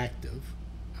reactive.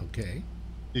 Okay.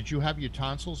 Did you have your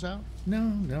tonsils out? No.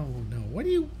 What are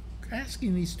you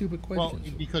asking these stupid questions?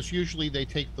 Well, because usually they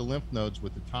take the lymph nodes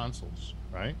with the tonsils,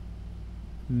 right?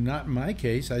 Not in my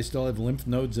case. I still have lymph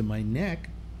nodes in my neck.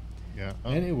 Yeah.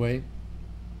 Oh. Anyway,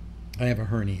 I have a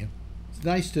hernia. It's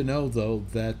nice to know, though,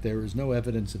 that there is no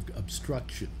evidence of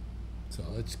obstruction. So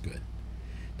that's good.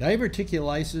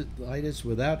 Diverticulitis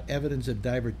without evidence of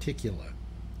diverticula.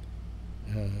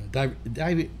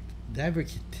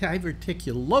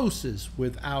 Diverticulosis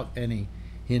without any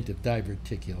hint of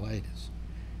diverticulitis.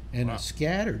 And wow. A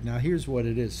scattered, now here's what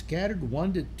it is, scattered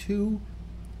 1 to 2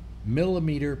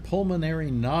 millimeter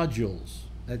pulmonary nodules.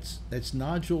 That's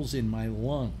nodules in my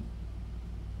lung.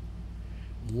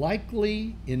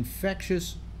 Likely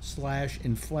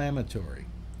infectious/inflammatory.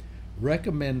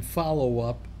 Recommend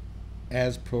follow-up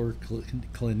as per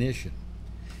clinician.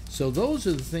 So those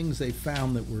are the things they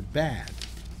found that were bad.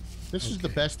 This is the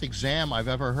best exam I've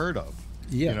ever heard of.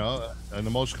 Yeah. You know, and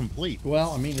the most complete.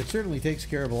 Well, I mean, it certainly takes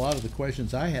care of a lot of the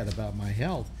questions I had about my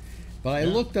health. But I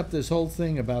looked up this whole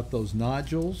thing about those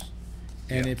nodules,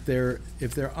 And if they're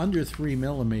under 3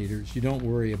 millimeters, you don't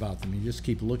worry about them. You just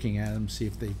keep looking at them, see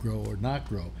if they grow or not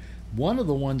grow. One of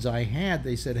the ones I had,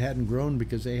 they said hadn't grown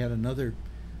because they had another,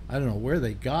 I don't know where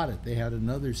they got it. They had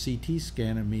another CT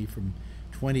scan of me from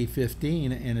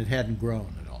 2015, and it hadn't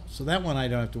grown at all. So that one I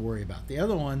don't have to worry about. The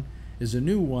other one is a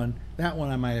new one. That one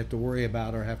I might have to worry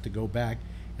about or have to go back,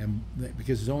 and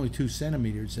because it's only 2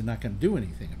 centimeters, they're not going to do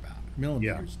anything about it.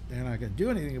 Millimeters, they're not going to do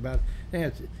anything about it. They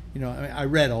have to, you know, I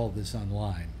read all this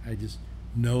online. I just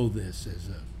know this as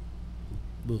a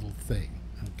little thing.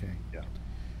 Okay. Yeah.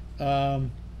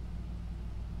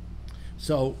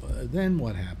 So then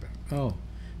what happened? Oh,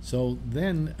 so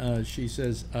then she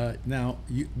says, now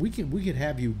we could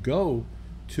have you go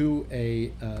to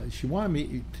a. She wanted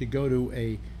me to go to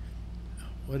a.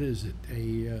 What is it?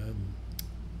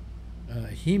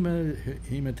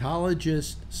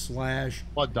 Hematologist slash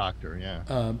blood doctor.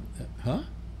 Yeah. Huh?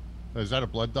 Is that a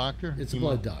blood doctor? It's a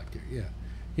blood doctor. Yeah.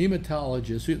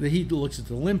 Hematologist. He looks at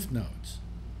the lymph nodes,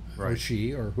 right. Or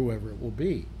she or whoever it will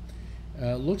be.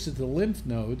 Looks at the lymph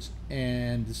nodes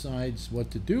and decides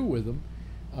what to do with them,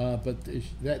 but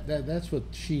that's what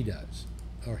she does,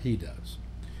 or he does,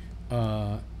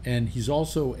 and he's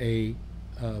also a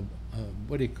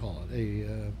what do you call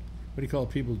it? What do you call it?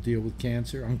 People who deal with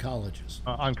cancer? Oncologist.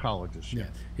 Oncologist. Yeah.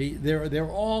 They're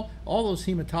all those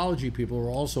hematology people are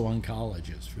also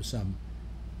oncologists for some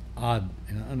odd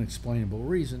and unexplainable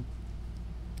reason.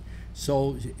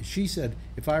 So she said,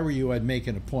 if I were you, I'd make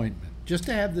an appointment just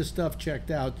to have this stuff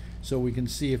checked out so we can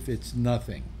see if it's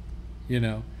nothing, you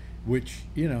know, which,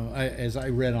 you know, as I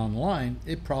read online,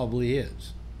 it probably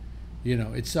is. You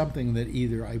know, it's something that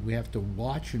either we have to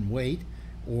watch and wait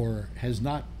or has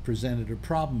not presented a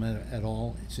problem at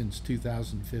all since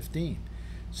 2015.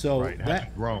 So right, it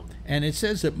hasn't grown. And it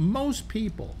says that most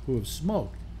people who have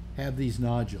smoked have these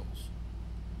nodules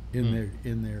in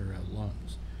their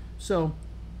lungs. So,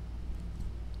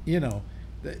 you know,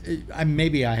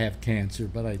 maybe I have cancer,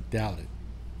 but I doubt it.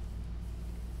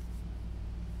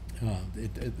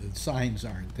 The signs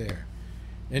aren't there.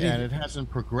 And it hasn't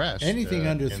progressed. Anything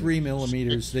under 3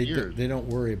 millimeters, they don't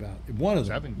worry about. One of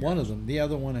them. The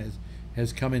other one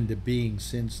has come into being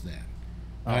since then.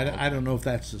 I don't know if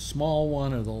that's the small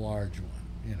one or the large one,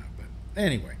 you know. But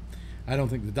anyway, I don't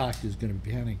think the doctor is going to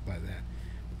be panicked by that.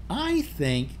 I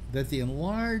think that the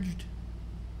enlarged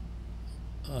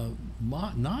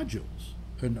nodules,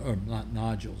 or not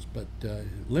nodules, but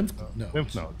lymph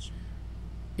nodes,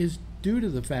 is due to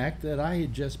the fact that I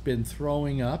had just been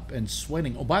throwing up and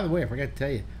sweating. Oh, by the way, I forgot to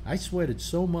tell you, I sweated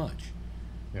so much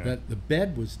that the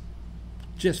bed was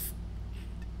just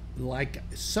like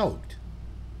soaked.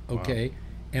 Okay, wow.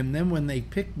 And then when they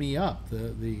picked me up,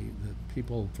 the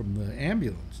people from the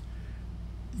ambulance,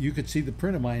 you could see the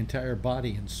print of my entire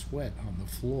body in sweat on the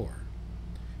floor.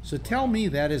 So tell me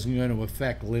that isn't going to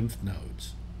affect lymph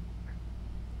nodes.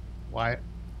 Why?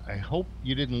 I hope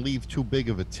you didn't leave too big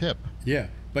of a tip. Yeah,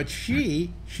 but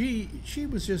she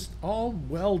was just all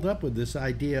welled up with this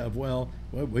idea of, well,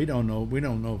 we don't know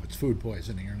if it's food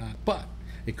poisoning or not, but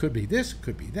it could be this, it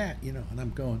could be that, you know. And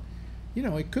I'm going, you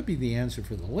know, it could be the answer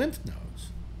for the lymph nodes.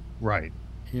 Right.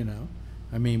 You know,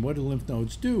 I mean, what do lymph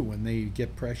nodes do when they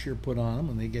get pressure put on them,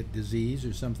 when they get disease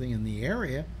or something in the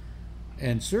area?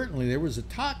 And certainly there was a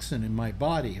toxin in my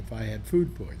body if I had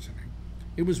food poisoning.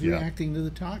 It was reacting to the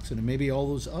toxin, and maybe all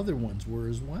those other ones were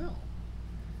as well.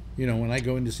 You know, when I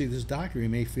go in to see this doctor, he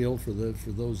may feel for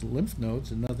those lymph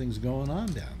nodes, and nothing's going on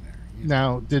down there.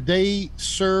 Now, did they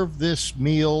serve this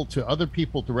meal to other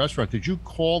people at the restaurant? Did you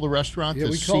call the restaurant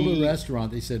to see? Yeah, we called the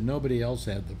restaurant. They said nobody else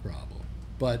had the problem.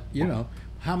 But, you know,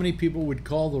 how many people would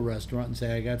call the restaurant and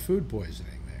say, I got food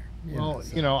poisoning there?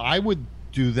 You know, I would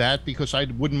do that because I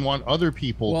wouldn't want other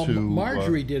people to... Well,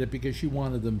 Marjorie did it because she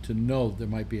wanted them to know there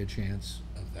might be a chance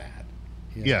of that.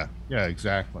 You know? Yeah,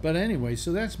 exactly. But anyway,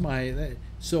 so that's my...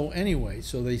 So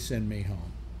they send me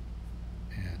home.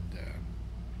 And...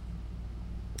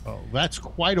 oh, that's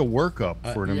quite a workup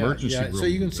for an emergency room. So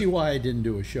you can see why I didn't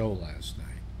do a show last night.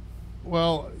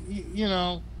 Well, you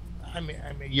know, I mean,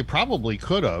 you probably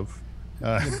could have.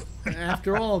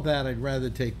 After all of that, I'd rather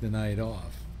take the night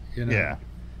off, you know. Yeah.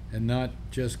 And not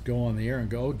just go on the air and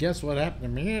go, oh, guess what happened to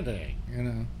me today, you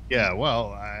know. Yeah,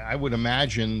 well, I would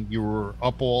imagine you were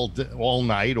up all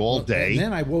night, all day. And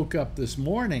then I woke up this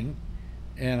morning,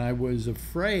 and I was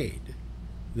afraid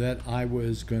that I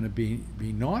was going to be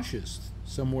nauseous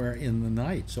somewhere in the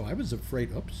night. So I was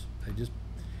afraid. Oops,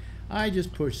 I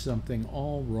just pushed something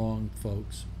all wrong,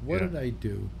 folks. What did I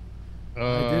do?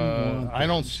 I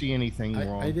don't see anything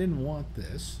wrong. I didn't want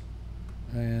this.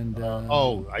 And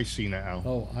oh, I see now.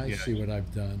 oh, I see what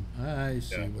I've done. I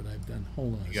see what I've done.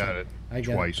 Hold on. You got it. I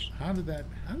got twice. it. How did that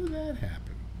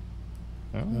happen?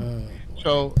 Oh.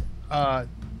 So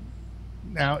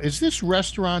now, is this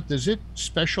restaurant? Does it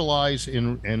specialize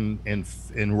in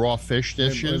raw fish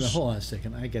dishes? Hold on a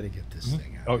second. I got to get this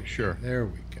thing out. Oh, sure. There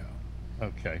we go.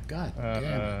 Okay. God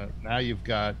damn it. Now you've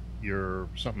got your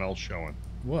something else showing.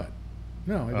 What?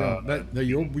 No, I don't. But no,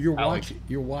 you're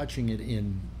watching it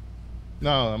in.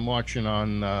 No, I'm watching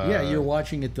on. Yeah, you're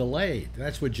watching it delayed.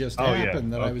 That's what just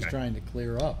happened that I was trying to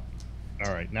clear up.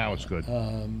 All right, now it's good.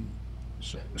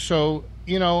 So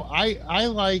you know, I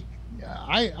like.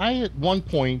 I at one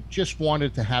point just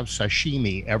wanted to have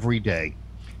sashimi every day.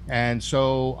 And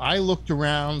so I looked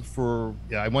around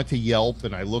I went to Yelp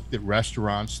and I looked at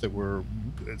restaurants that were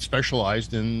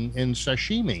specialized in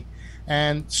sashimi.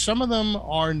 And some of them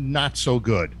are not so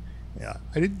good. Yeah,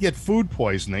 I didn't get food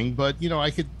poisoning, but you know,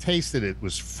 I could taste it. It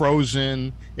was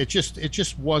frozen. It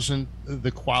just wasn't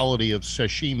the quality of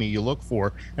sashimi you look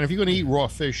for. And if you're going to eat raw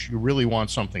fish, you really want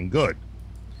something good.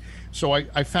 So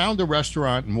I found a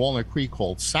restaurant in Walnut Creek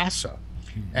called Sasa,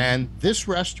 and this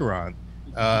restaurant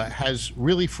has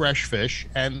really fresh fish,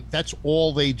 and that's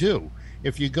all they do.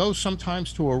 If you go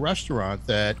sometimes to a restaurant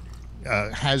that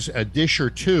has a dish or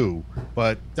two,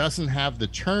 but doesn't have the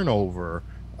turnover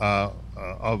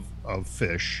of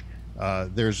fish,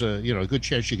 there's a good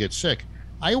chance you get sick.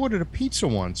 I ordered a pizza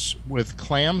once with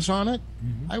clams on it.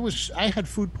 I had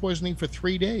food poisoning for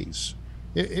 3 days.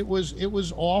 It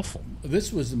was awful.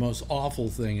 This was the most awful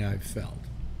thing I've felt.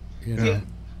 You know?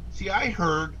 See, I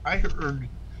heard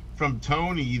from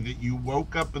Tony that you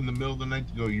woke up in the middle of the night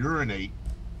to go urinate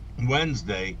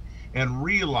Wednesday and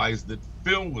realized that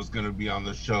Phil was going to be on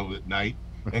the show that night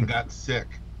and got sick.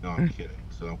 No, I'm kidding.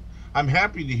 So I'm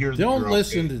happy to hear that. Don't you're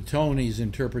listen okay. to Tony's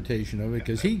interpretation of it,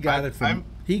 because he got it from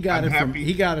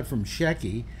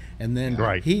Shecky, and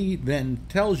then he then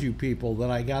tells you people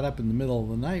that I got up in the middle of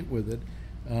the night with it,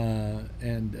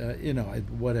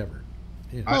 whatever.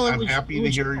 You know. I'm happy to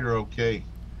hear you're okay.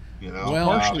 You know, well,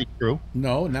 partially true.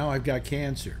 No, now I've got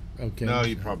cancer. Okay. No,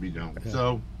 you probably don't. Yeah.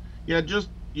 So, yeah, just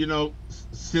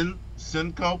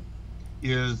syncope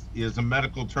is a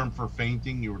medical term for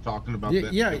fainting. You were talking about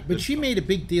that. Yeah, but she made a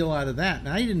big deal out of that, and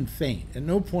I didn't faint. At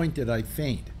no point did I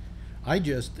faint. I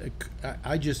just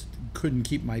couldn't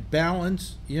keep my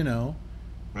balance. You know.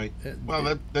 Right.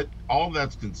 Well, that all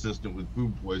that's consistent with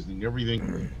food poisoning,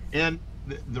 everything, and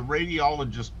the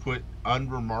radiologist put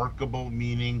unremarkable,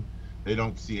 meaning they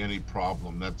don't see any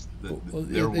problem. That's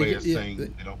their way of saying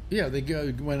they don't. Yeah, they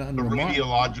went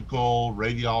unremarkable. The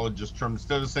radiologist term,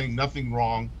 instead of saying nothing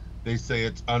wrong, they say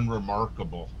it's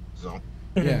unremarkable. So.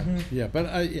 Yeah, but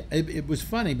it was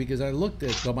funny because I looked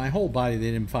at my whole body.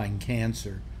 They didn't find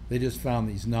cancer. They just found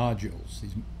these nodules.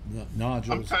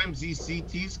 Sometimes these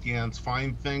CT scans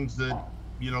find things that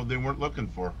they weren't looking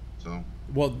for. So.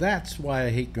 Well, that's why I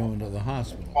hate going to the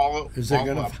hospital. Because they're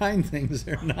going to find things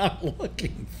they're not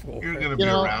looking for. You're going to be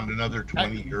around another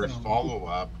 20 years. Follow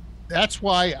up. That's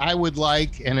why I would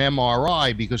like an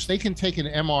MRI, because they can take an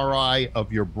MRI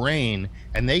of your brain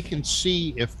and they can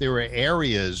see if there are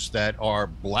areas that are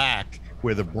black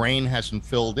where the brain hasn't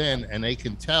filled in, and they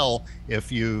can tell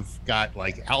if you've got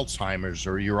like Alzheimer's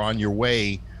or you're on your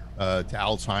way to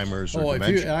Alzheimer's or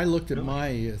dementia. I looked at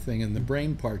my thing, and the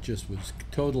brain part just was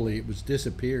totally, it was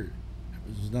disappeared.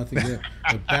 There was nothing there.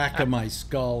 The back of my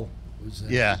skull was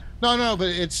No, but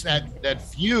it's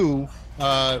that view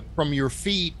from your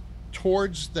feet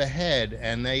towards the head,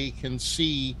 and they can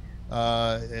see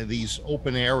these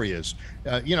open areas.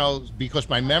 Because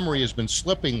my memory has been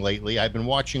slipping lately, I've been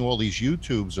watching all these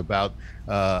YouTubes about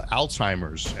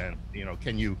Alzheimer's, and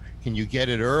can you get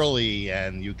it early,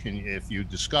 and if you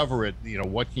discover it,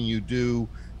 what can you do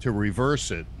to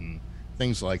reverse it, and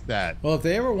things like that. Well, if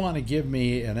they ever want to give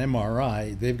me an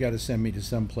MRI, they've got to send me to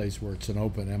some place where it's an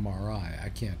open MRI. I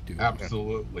can't do that.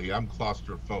 Absolutely. I'm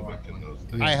claustrophobic in those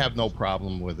things. I have no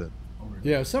problem with it.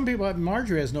 Yeah, some people.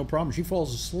 Marjorie has no problem. She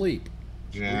falls asleep.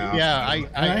 Yeah.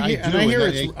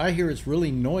 I hear it's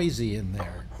really noisy in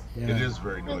there. It is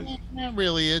very noisy. Not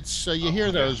really. It's you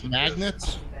hear those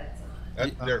magnets.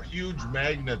 They're huge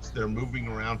magnets. They're moving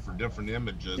around for different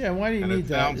images. Yeah, why do you need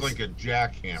that? It sounds like a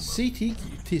jackhammer.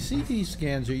 CT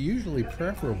scans are usually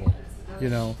preferable.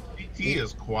 CT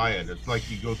is quiet. It's like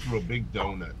you go through a big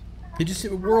donut. It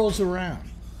whirls around.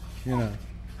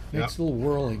 Makes a little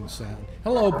whirling sound.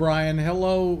 Hello, Brian.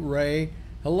 Hello, Ray.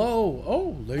 Hello.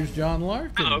 Oh, there's John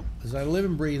Larkin. Hello. As I live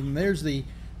and breathe. And there's the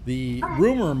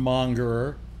rumor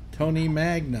mongerer, Tony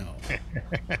Magno.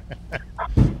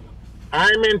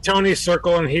 I'm in Tony's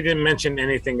circle, and he didn't mention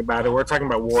anything about it. We're talking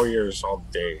about Warriors all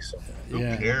day. So Who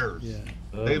cares? Yeah.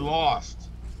 They lost.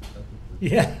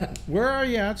 Yeah. Where are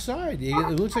you outside? It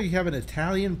looks like you have an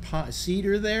Italian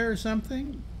cedar there or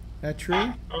something. That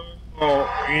tree?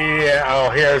 Oh, yeah. Oh,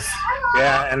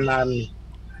 and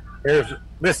here's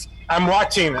this. I'm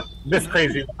watching this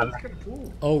crazy one.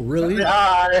 Oh, really? Say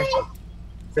hi.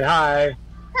 Say hi.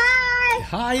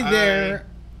 Hi there.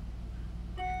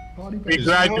 We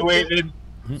graduated.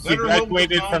 She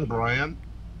graduated from Brian.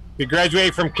 She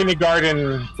graduated from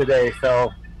kindergarten today, so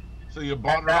you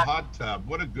bought her a hot tub.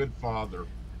 What a good father.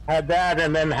 Had that,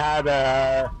 and then had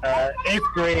an eighth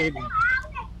grade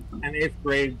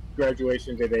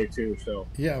graduation today too. So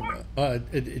yeah,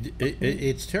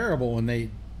 it's terrible when they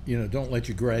don't let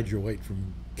you graduate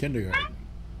from kindergarten.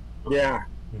 Yeah,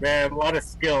 man, a lot of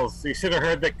skills. You should have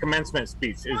heard the commencement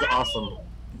speech. It was awesome.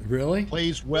 Really?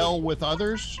 Plays well with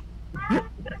others. I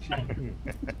was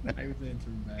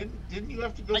answering back. Didn't you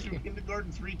have to go through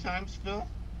kindergarten 3 times, Phil?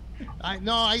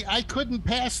 I couldn't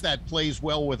pass that plays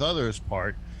well with others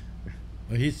part.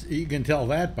 Well, you can tell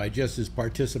that by just his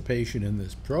participation in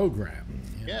this program.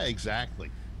 Yeah, exactly.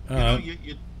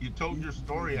 You told your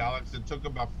story, Alex. It took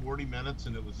about 40 minutes,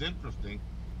 and it was interesting.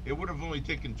 It would have only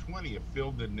taken 20 if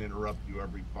Phil didn't interrupt you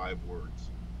every 5 words.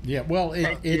 Yeah, well,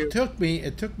 it took me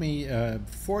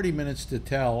 40 minutes to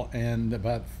tell and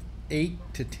about 8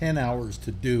 to 10 hours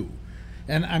to do.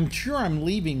 And I'm sure I'm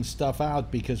leaving stuff out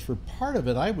because for part of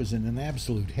it I was in an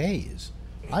absolute haze.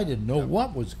 I didn't know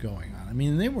what was going on. I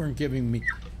mean, they weren't giving me,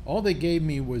 all they gave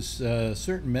me was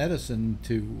certain medicine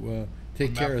to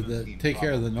take care of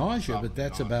the nausea, but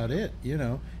that's about it,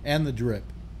 and the drip.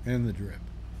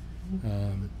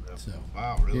 So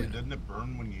wow, really? Yeah. Doesn't it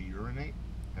burn when you urinate?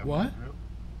 What?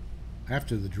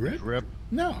 After the drip?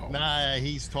 No. Nah,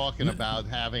 he's talking about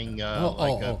having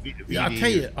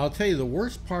VD. I'll tell you the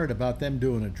worst part about them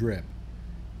doing a drip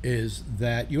is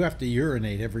that you have to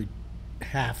urinate every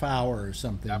half hour or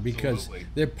something. Absolutely. Because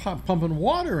they're pumping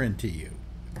water into you,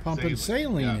 pumping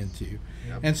saline into you.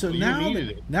 Yep. And so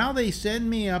now they send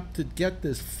me up to get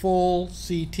this full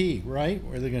CT, right?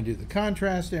 Where they're going to do the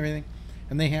contrast and everything.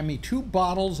 And they hand me 2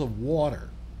 bottles of water.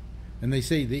 And they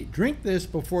say, drink this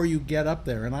before you get up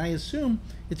there. And I assume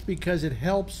it's because it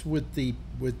helps with the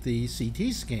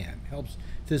CT scan, helps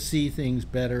to see things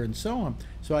better and so on.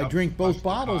 So I drink both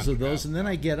bottles of those, and then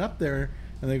I get up there,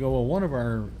 and they go, well, one of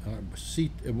our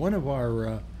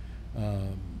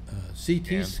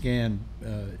CT scan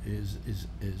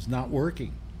is not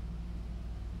working.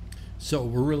 So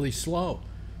we're really slow.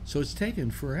 So it's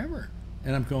taken forever.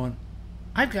 And I'm going,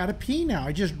 I've got to pee now.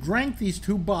 I just drank these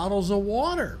 2 bottles of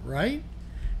water, right?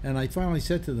 And I finally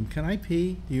said to them, can I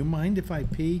pee? Do you mind if I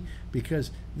pee?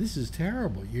 Because this is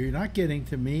terrible. You're not getting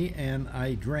to me, and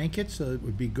I drank it, so it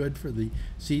would be good for the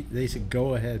seat. They said,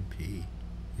 go ahead, pee.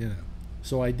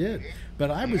 So I did. But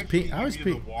I was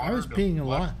peeing a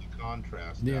lot.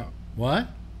 Yeah. What?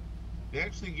 They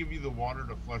actually give you the water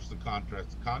to flush the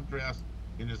contrast. The contrast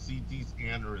in a CT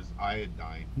scanner is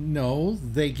iodine. No,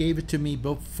 they gave it to me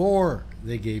before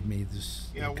they gave me this.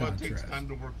 Yeah, well, it takes time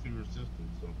to work through your system.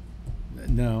 So.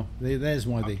 No, that is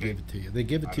why they give it to you. They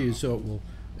give it to you so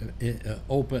it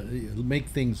will make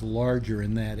things larger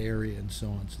in that area and so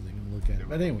on, so they can look at it.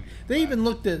 But anyway, they even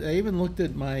looked at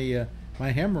my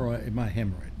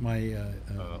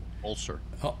ulcer.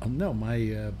 Oh no,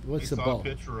 what's the bulge? A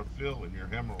picture of Phil in your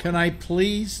hemorrhoid. Can I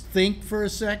please think for a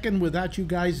second without you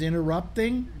guys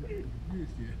interrupting?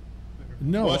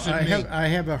 No, I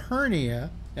have a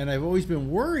hernia, and I've always been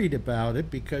worried about it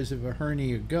because if a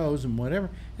hernia goes and whatever.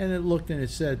 And it looked and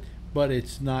it said, but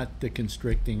it's not the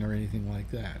constricting or anything like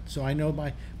that. So I know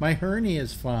my hernia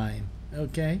is fine.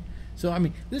 Okay. So I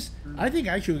mean, I think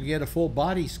I should get a full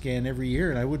body scan every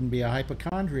year, and I wouldn't be a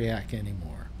hypochondriac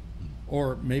anymore,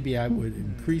 or maybe I would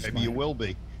increase. Maybe you will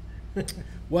be.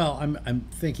 Well, I'm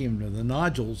thinking the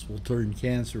nodules will turn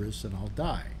cancerous and I'll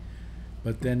die,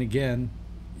 but then again,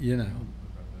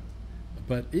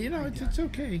 but it's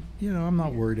okay. I'm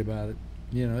not worried about it.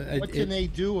 What can they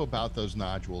do about those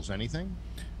nodules? Anything?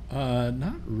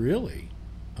 Not really.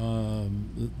 The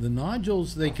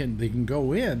nodules they can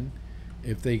go in.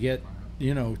 If they get,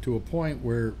 to a point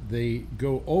where they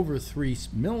go over 3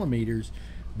 millimeters,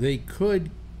 they could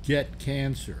get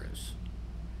cancerous.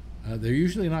 They're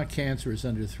usually not cancerous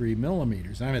under 3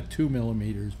 millimeters. I'm at 2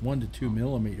 millimeters, 1 to 2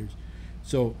 millimeters.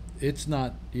 So it's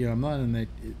not, I'm not in that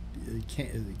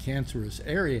cancerous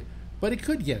area, but it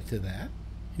could get to that,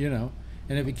 And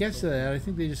if it gets to that, I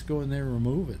think they just go in there and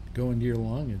remove it, go into your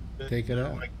lung and take it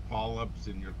out. Like polyps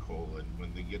in your colon.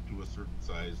 When they get to a certain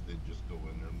size, they just go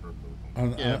in there and remove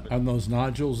them. On those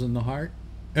nodules in the heart?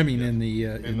 I mean,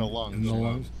 Yes. in the lungs. In the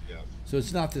lungs. Yes. So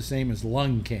it's not the same as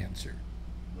lung cancer.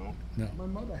 No. No. My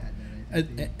mother had that. I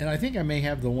think. And I think I may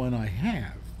have the one I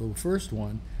have, the first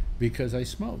one, because I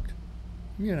smoked.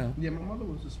 You know. Yeah, my mother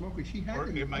was a smoker. She had Or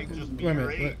it. it might just be Wait a your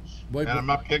minute, age. wait, And I'm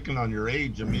not picking on your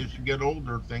age. I mean, as you get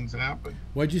older, things happen.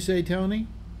 What'd you say, Tony?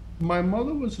 My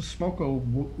mother was a smoker a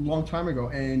long time ago,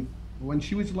 and when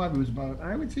she was alive, it was about,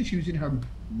 I would say she was in her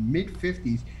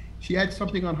mid-50s. She had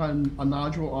something on her, a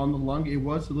nodule on the lung. It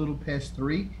was a little past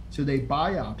 3, so they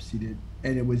biopsied it,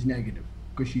 and it was negative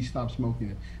because she stopped smoking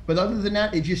it. But other than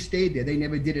that, it just stayed there. They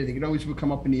never did anything. It always would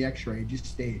come up in the X-ray. It just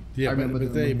stayed. Yeah, I remember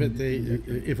but they,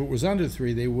 if it was under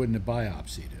 3, they wouldn't have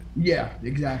biopsied it. Yeah,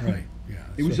 exactly. Right. Yeah.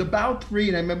 It was so- about 3,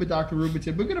 and I remember Dr. Rubin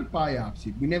said, we're going to biopsy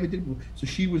it. We never did. So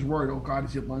she was worried, oh, God,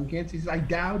 is it lung cancer? He said, I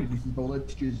doubt it. He said, well,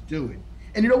 let's just do it.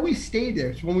 And it always stayed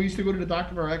there. So when we used to go to the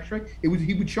doctor for our x-ray, he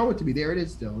would show it to me. There it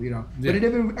is still, you know. Yeah. But it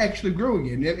never actually grew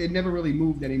again. It never really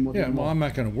moved anymore. Yeah, well, I'm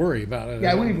not going to worry about it.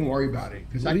 Yeah, I wouldn't even worry about it.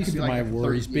 At I least could be my that for 30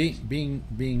 worries, years.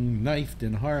 being knifed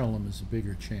in Harlem is a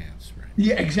bigger chance, right?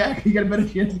 Yeah, exactly. You got a better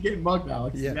chance of getting mugged,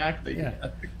 Alex. Yeah, Exactly. yeah.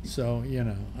 So, you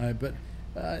know, I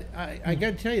got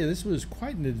to tell you, this was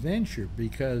quite an adventure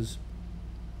because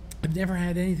I've never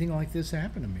had anything like this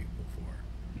happen to me before.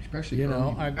 Especially You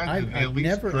know, early. I've at least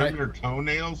never. trim your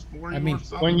toenails for you I mean, or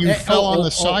something? When you Eh, fell oh, on oh, the oh.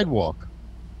 sidewalk,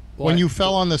 when you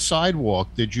fell on the sidewalk,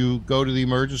 did you go to the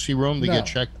emergency room to get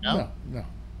checked out? No.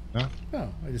 No?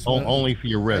 No, I just Only for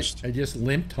your wrist. I just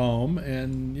limped home,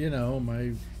 and you know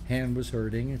my hand was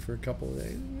hurting for a couple of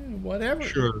days. Whatever.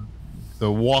 Sure.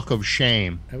 The walk of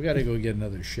shame. I've got to go get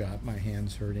another shot. My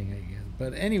hand's hurting again.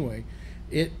 But anyway,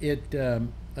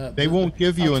 They won't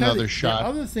give you I'll tell another the shot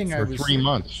other thing for 3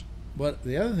 months. But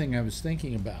the other thing I was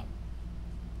thinking about,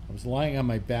 I was lying on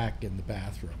my back in the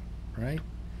bathroom, right?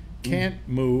 Can't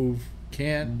move,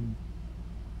 can't,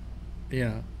 you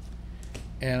know.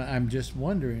 And I'm just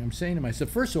wondering, I'm saying to myself,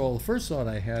 first of all, the first thought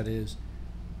I had is,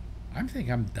 I think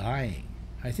I'm dying.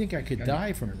 I think I could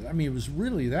die from it. I mean,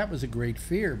 that was a great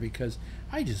fear because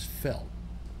I just felt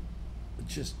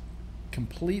just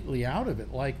completely out of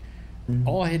it. Like,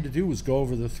 all I had to do was go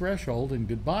over the threshold and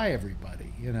goodbye,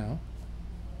 everybody, you know.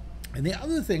 And the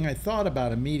other thing I thought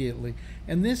about immediately,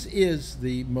 and this is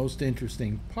the most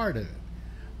interesting part of it,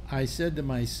 I said to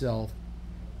myself,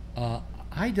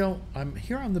 I'm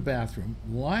here on the bathroom,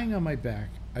 lying on my back.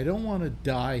 I don't want to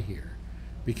die here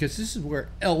because this is where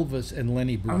Elvis and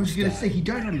Lenny Bruce I was going to died. say, he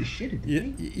died on the shit,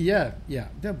 didn't he? Yeah.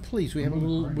 No, please, we have a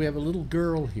little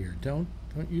girl here. Don't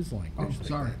use language Oh, like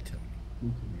sorry. that,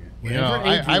 Tony. You know,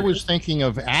 I was thinking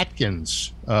of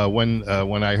Atkins when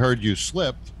I heard you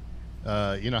slipped.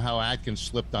 You know how Atkins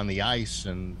slipped on the ice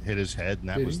and hit his head, and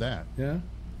that Did was he? that. Yeah,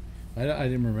 I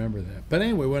didn't remember that. But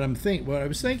anyway, what I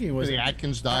was thinking was The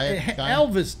Atkins diet.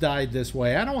 Elvis died this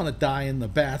way. I don't want to die in the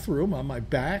bathroom on my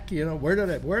back. You know, where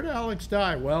did Alex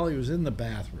die? Well, he was in the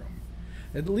bathroom.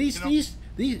 At least these.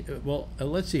 Well,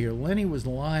 let's see here. Lenny was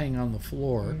lying on the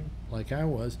floor like I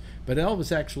was, but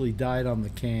Elvis actually died on the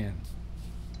can.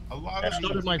 A lot of So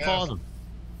did these my guys- father.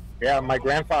 Yeah, my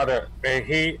grandfather,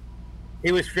 he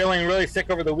was feeling really sick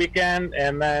over the weekend,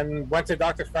 and then went to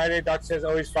Doctor Friday. Doctor says,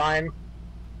 oh, he's fine.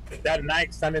 That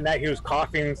night, Sunday night, he was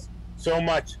coughing so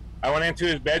much. I went into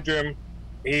his bedroom.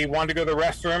 He wanted to go to the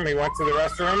restroom. He went to the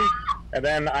restroom, and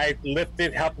then I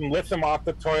helped him lift him off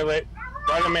the toilet,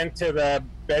 brought him into the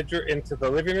bedroom, into the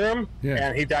living room,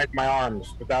 and he died in my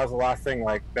arms. But that was the last thing.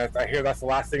 Like I hear that's the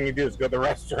last thing you do is go to the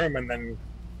restroom, and then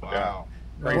Wow.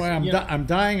 Boy, I'm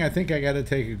dying. I think I got to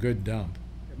take a good dump.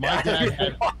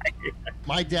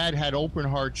 My dad had open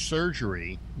heart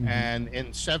surgery, and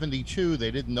in '72 they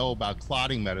didn't know about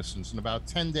clotting medicines. And about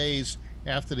 10 days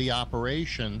after the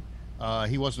operation,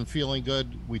 he wasn't feeling good.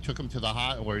 We took him to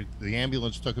the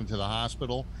ambulance took him to the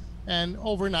hospital, and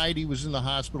overnight he was in the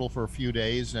hospital for a few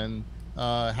days and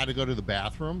had to go to the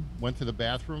bathroom. Went to the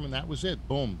bathroom, and that was it.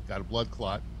 Boom, got a blood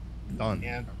clot. Done.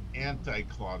 And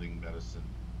anti-clotting medicine.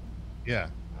 Yeah.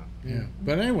 Yeah.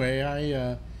 But anyway,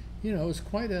 you know, it was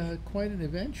quite an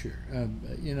adventure.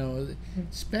 You know,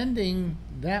 spending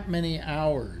that many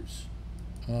hours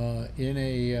in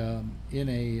a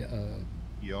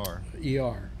ER.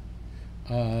 ER.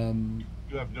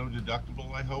 You have no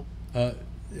deductible, I hope. I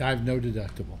have no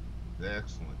deductible.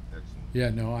 Excellent. Yeah,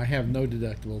 no, I have no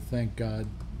deductible. Thank God.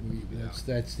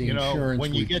 That's the insurance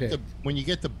when you we get picked. when you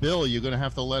get the bill, you're going to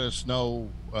have to let us know,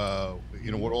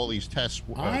 you know, what all these tests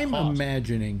I'm cost.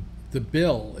 imagining the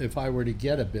bill. If I were to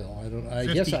get a bill, I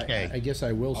guess 50K. I guess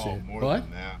I will say More what?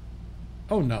 than that.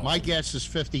 Oh no, My guess is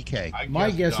 $50K. my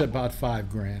guess double. about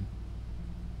 $5,000.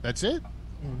 That's it.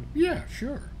 Yeah,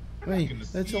 sure. I I'm mean, going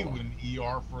to that's see you all. in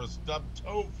ER for a stubbed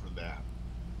toe for that.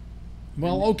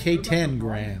 Well, okay, 10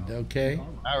 grand. Okay.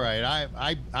 All right.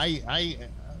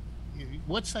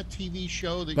 What's that TV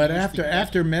show that? But you used to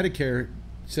after Medicare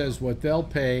says what they'll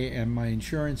pay, and my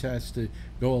insurance has to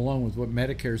go along with what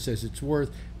Medicare says it's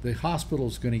worth, the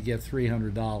hospital's going to get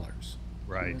 $300.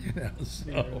 Right. You know,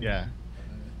 so Yeah.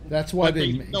 that's why But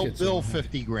they they'll get bill so high.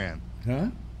 50 grand. Huh?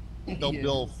 They'll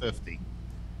bill 50.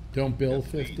 Don't bill At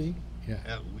 50. least. Yeah.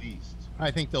 At least. I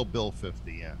think they'll bill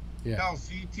 50. Yeah. Yeah. Now,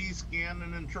 CT scan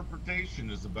and interpretation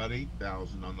is about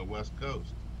 8,000 on the West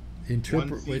Coast.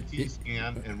 Interpret One CT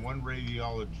scan and one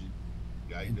radiology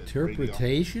guy.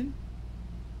 interpretation.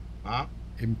 Huh?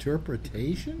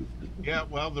 Interpretation. Yeah,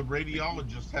 well, the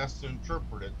radiologist has to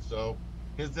interpret it, so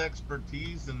his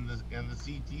expertise and the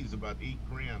CT is about 8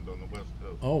 grand on the West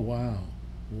Coast. Oh wow.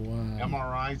 Wow.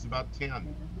 MRI is about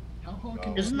 10. How hard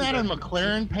can Isn't that a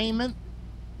McLaren payment?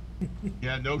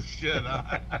 Yeah, no shit.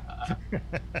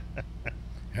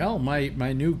 Hell, my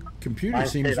new computer Mine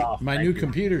seems paid off, my thank new you.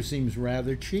 computer seems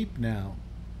rather cheap now.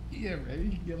 Yeah, right.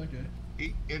 You can get like a.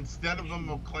 Instead of a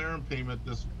McLaren payment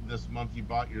this month, you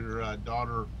bought your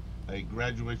daughter a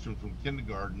graduation from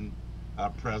kindergarten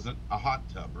present, a hot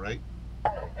tub, right?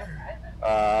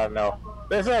 No.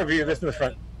 This is our view. This is the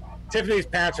front. Tiffany's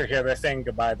parents are here. They're saying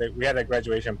goodbye. We had a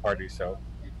graduation party, so.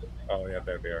 Oh yeah,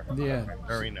 there they are. Yeah.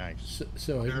 Very nice.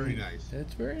 So Very nice.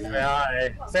 It's very Say nice.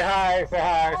 hi. Say hi. Say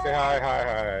hi. Say hi.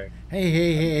 Hi. Hi.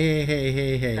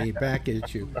 Hey, back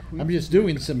at you. I'm just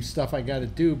doing some stuff I got to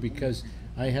do because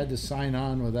I had to sign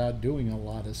on without doing a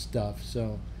lot of stuff.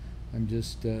 So I'm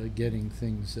just getting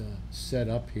things set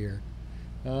up here.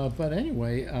 But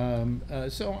anyway,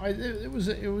 so it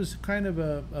was kind of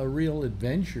a real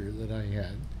adventure that I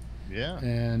had. Yeah.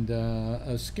 And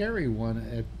a scary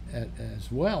one as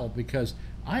well, because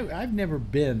I've never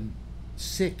been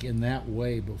sick in that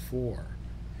way before,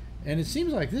 and it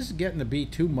seems like this is getting to be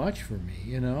too much for me.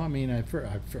 You know, I mean, I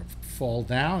fall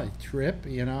down, I trip.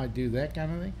 You know, I do that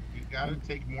kind of thing. You got to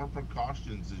take more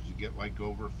precautions as you get like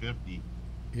over 50.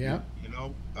 Yeah. You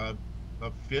know,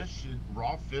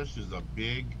 raw fish is a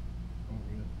big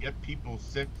get people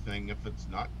sick thing if it's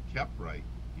not kept right.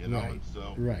 You know, Right. and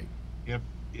so Right.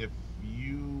 if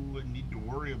you need to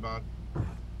worry about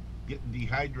getting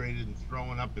dehydrated and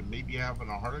throwing up and maybe having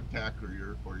a heart attack or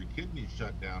your kidneys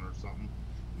shut down or something,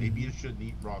 maybe you shouldn't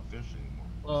eat raw fish anymore.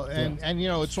 Well, and you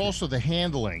know, it's also the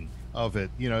handling of it.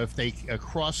 You know, if they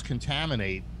cross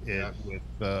contaminate it Yes.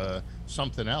 with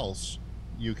something else,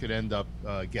 you could end up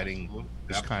getting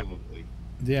this kind of. Absolutely.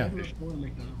 Yeah.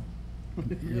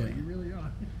 Yeah, you really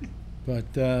are. But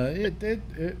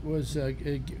it was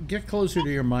get closer to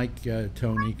your mic,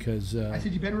 Tony, because I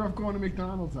said you better off going to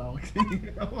McDonald's, Alex.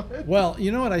 You know what? well,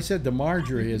 you know what I said to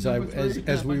Marjorie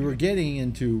as we were getting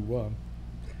into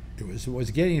it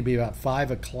was getting to be about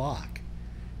 5 o'clock.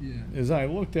 Yeah. As I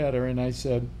looked at her and I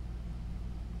said,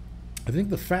 I think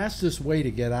the fastest way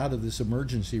to get out of this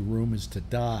emergency room is to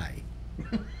die.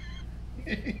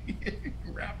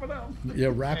 Wrap it up. Yeah,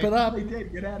 wrap it up. They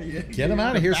did. Get out of here. Get him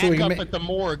out of here so we Back can up at the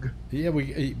morgue. yeah,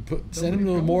 send him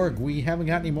to the morgue. We haven't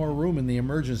got any more room in the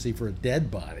emergency for a dead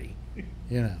body,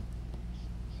 you know.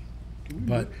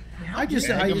 But it's just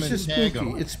Tag spooky.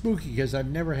 'em. It's spooky because I've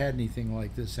never had anything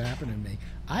like this happen to me.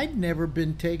 I've never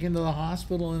been taken to the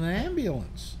hospital in an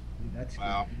ambulance. That's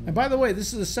Wow. And by the way,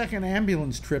 this is the second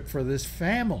ambulance trip for this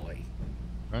family.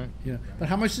 Right. You know, but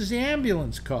how much does the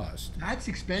ambulance cost? That's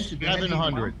expensive.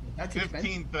 700. That's expensive.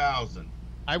 15,000.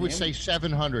 I would say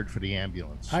 700 for the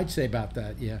ambulance. I'd say about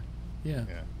that. Yeah. Yeah.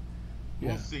 Yeah.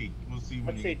 We'll see. We'll see.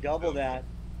 When I'd say double that.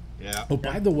 Yeah. Oh,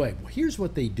 by the way, here's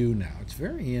what they do now. It's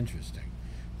very interesting.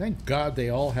 Thank God they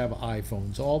all have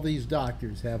iPhones. All these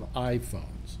doctors have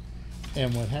iPhones.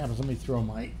 And what happens? Let me throw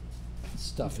my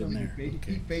stuff in there. You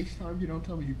Okay. FaceTime. You don't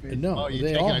tell me you FaceTime. No, Oh, you're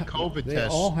they taking all a COVID they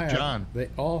test, all have, John. They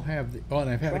all have. And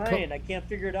I've had Brian, I can't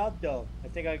figure it out though. I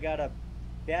think I got a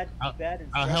bad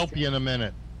I'll help you in a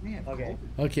minute. Man, Okay.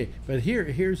 Okay, but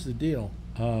here's the deal.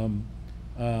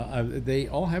 They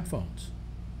all have phones,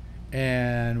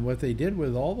 and what they did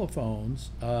with all the phones,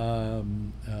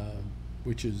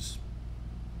 which is,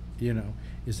 you know,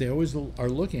 is they always are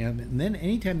looking at it, and then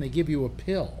anytime they give you a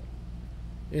pill,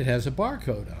 it has a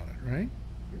barcode on it, right?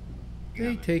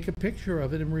 They take a picture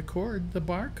of it and record the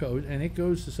barcode, and it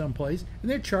goes to someplace, and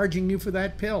they're charging you for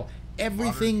that pill.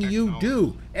 Everything you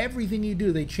do,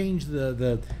 they change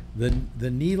the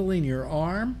needle in your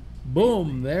arm.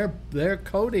 Boom, they're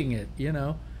coding it, you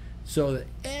know, so that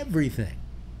every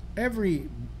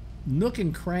nook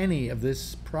and cranny of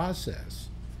this process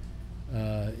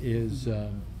is.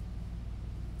 You're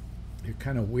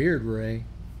kind of weird, Ray.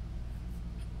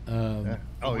 Oh,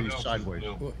 What he's else is sideways.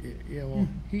 new? Well, yeah, well,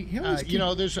 he always You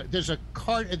know, there's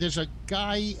a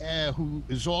guy who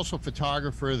is also a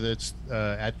photographer that's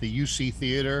at the UC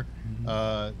Theater,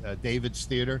 David's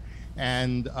Theater,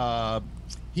 and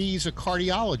he's a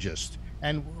cardiologist,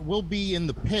 and we'll be in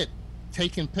the pit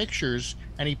taking pictures,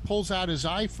 and he pulls out his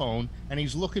iPhone and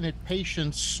he's looking at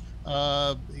patients,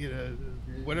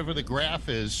 whatever the graph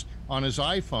is on his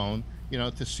iPhone,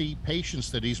 to see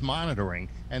patients that he's monitoring,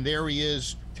 and there he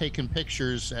is taking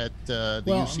pictures at the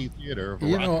UC Theater of a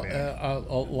rock band.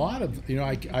 A lot of,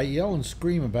 I yell and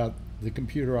scream about the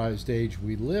computerized age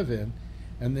we live in,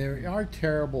 and there are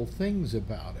terrible things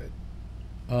about it.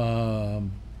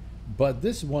 But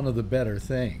this is one of the better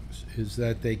things, is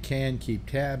that they can keep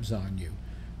tabs on you.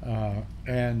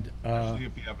 Especially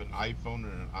if you have an iPhone and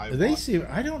an iWatch. They see,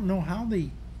 I don't know how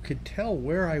they could tell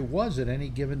where I was at any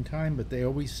given time, but they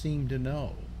always seem to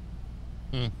know.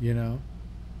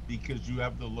 Because you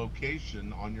have the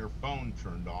location on your phone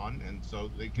turned on, and so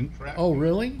they can track Oh, you.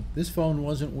 really? This phone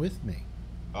wasn't with me.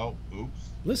 Oh, oops.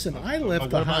 Listen, I left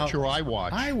the What about house. your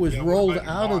iWatch? I was Yeah, what rolled about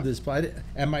your out of watch? this,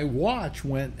 and my watch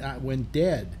went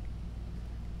dead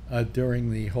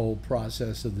during the whole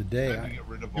process of the day. Had to get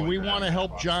rid of Do all we your want to apps.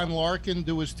 help John Larkin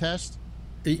do his test?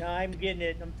 No, I'm getting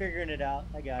it. I'm figuring it out.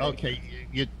 I got it. Okay,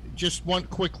 you just one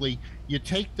quickly. You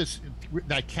take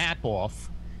that cap off.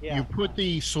 Yeah. You put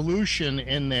the solution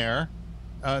in there.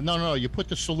 No. You put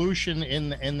the solution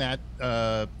in that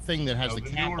thing that has No, the the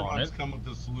cap newer on ones it. come with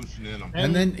the solution in them.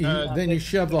 And then you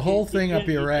shove the whole thing up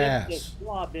your You dip ass. the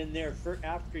swab in there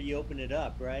after you open it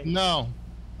up, right? No.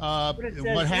 it says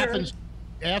What here- happens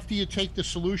after you take the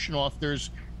solution off?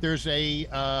 There's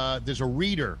a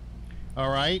reader. All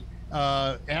right.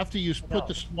 After you put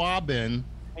the swab in.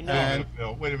 I Wait a know. And- minute,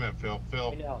 Phil. Wait a minute, Phil.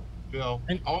 I know. Phil.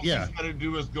 And- All yeah. he's got to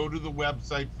do is go to the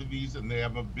website for these, and they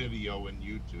have a video in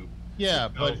YouTube. Yeah,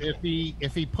 It but tells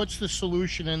if he puts the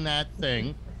solution in that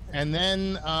thing, and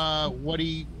then what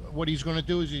he's going to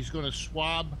do is he's going to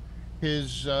swab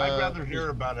his I'd rather hear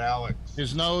about Alex.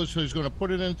 his nose. So he's going to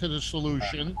put it into the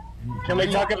solution. Can we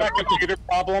talk about computer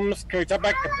problems? Can we talk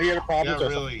about computer Yeah, problems?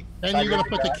 really. Then you're going to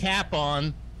put the cap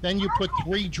on. Then you put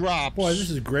 3 drops. Boy, this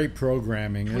is great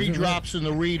programming. 3 isn't it? drops in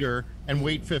the reader and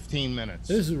wait 15 minutes.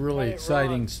 This is really Got it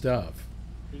exciting wrong. stuff.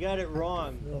 You got it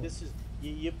wrong. This is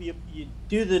you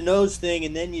do the nose thing,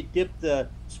 and then you dip the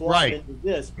swab Right. into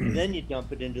this, and then you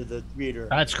dump it into the reader.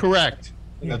 That's correct.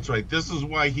 That's right. This is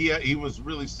why he was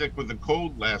really sick with a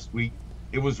cold last week.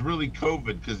 It was really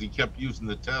COVID because he kept using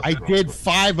the test. I wrong. did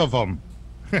 5 of them.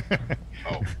 Oh,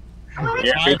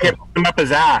 Yeah, he kept putting up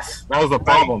his ass. That was the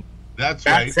problem. that's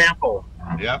Bad right. sample.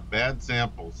 Yep, bad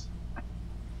samples.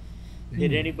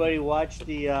 Did anybody watch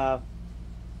the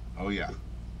Oh yeah.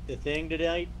 thing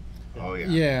tonight? Oh yeah.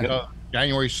 Yeah.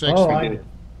 January 6th. Oh, we I did.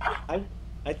 did.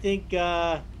 I think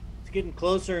it's getting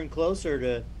closer and closer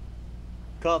to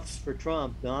cuffs for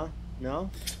Trump, huh?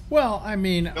 No? Well, I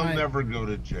mean, He'll never go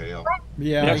to jail.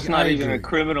 yeah, That's not even a agree.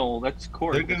 criminal. That's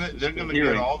court. They're gonna That's they're just a gonna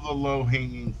hearing. get all the low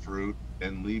hanging fruit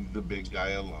and leave the big guy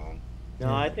alone.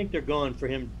 No, I think they're going for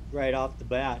him right off the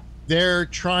bat. They're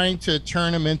trying to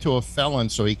turn him into a felon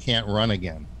so he can't run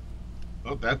again.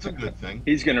 Oh, that's a good thing.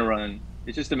 He's going to run.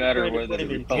 It's just a matter of Trying to whether put the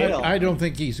him in Republicans. jail. I don't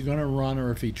think he's going to run,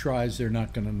 or if he tries, they're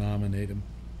not going to nominate him.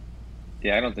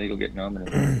 Yeah, I don't think he'll get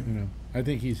nominated. I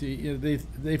think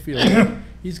they feel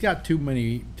he's got too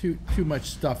much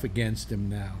stuff against him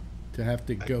now to have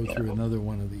to go through another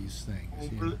one of these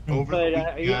things. Over But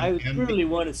the weekend, I would NB really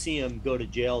want to see him go to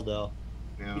jail, though.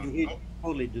 yeah. He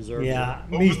totally deserves Yeah,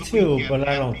 it. Over me the too, weekend, but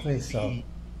I don't think so.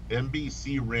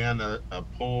 NBC ran a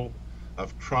poll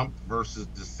of Trump versus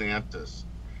DeSantis,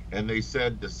 and they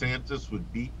said DeSantis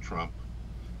would beat Trump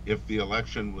if the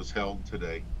election was held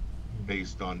today,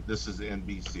 based on this is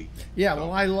NBC. Yeah, So-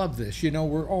 well, I love this.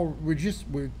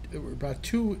 We're about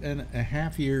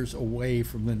 2.5 years away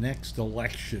from the next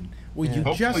election. Will you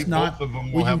Hopefully just not? both of them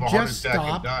will Will you have a heart just attack and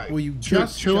stop? die. Will you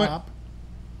just two- stop?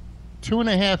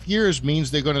 2.5 years means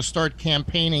they're going to start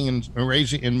campaigning and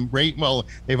raising and rate. Well,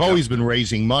 they've always been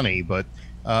raising money, but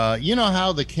you know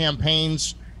how the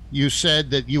campaigns. You said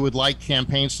that you would like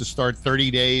campaigns to start 30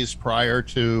 days prior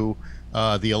to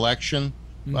the election.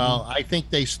 Well, I think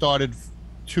they started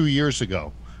 2 years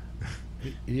ago.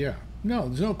 Yeah. No,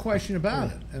 there's no question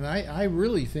about it. And I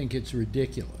really think it's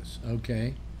ridiculous,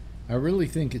 okay? I really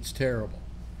think it's terrible.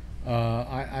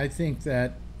 I think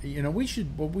that,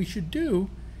 what we should do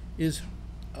is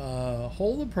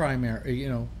hold the primary,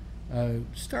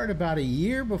 start about a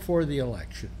year before the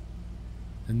election.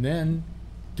 And then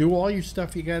do all your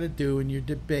stuff you got to do and your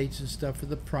debates and stuff for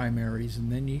the primaries.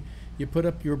 And then you put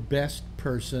up your best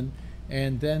person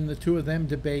and then the two of them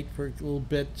debate for a little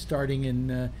bit, starting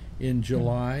in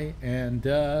July and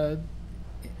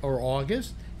or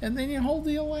August, and then you hold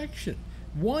the election.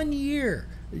 1 year.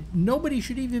 Nobody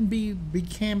should even be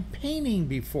campaigning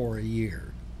before a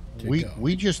year.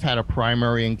 We just had a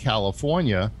primary in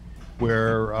California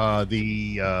where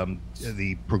the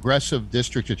progressive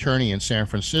district attorney in San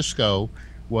Francisco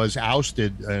was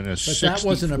ousted in a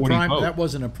 60-40 vote. That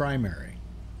wasn't a primary.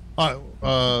 It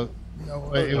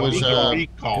was a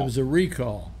recall. It was a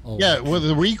recall. Yeah, well,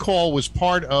 the recall was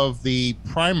part of the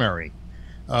primary.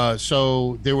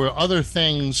 So there were other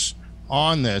things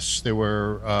on this. There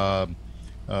were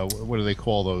what do they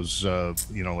call those?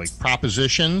 Like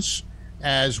propositions,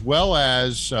 as well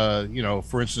as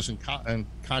for instance, in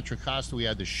Contra Costa, we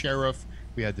had the sheriff,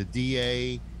 we had the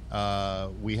DA,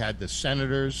 we had the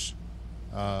senators,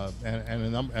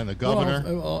 and the governor.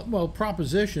 Well,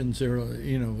 propositions are,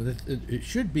 it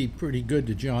should be pretty good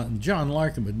to John. John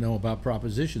Larkin would know about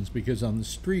propositions because on the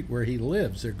street where he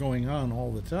lives, they're going on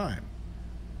all the time.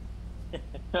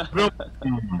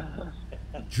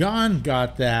 John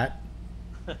got that.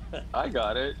 I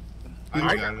got it.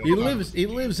 He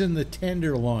lives in the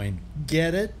Tenderloin.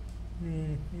 Get it?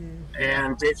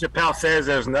 And Dave Chappelle says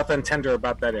there's nothing tender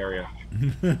about that area.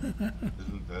 Isn't that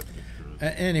the truth?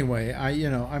 Anyway, I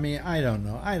don't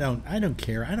know. I don't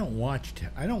care. I don't watch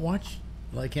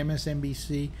like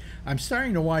MSNBC. I'm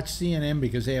starting to watch CNN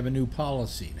because they have a new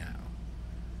policy now,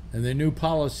 and the new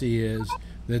policy is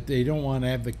that they don't want to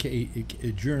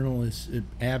advocate journalists,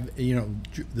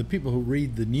 the people who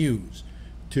read the news,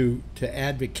 to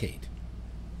advocate,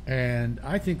 and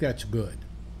I think that's good.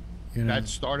 That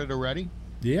started already.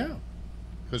 Yeah,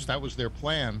 because that was their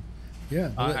plan.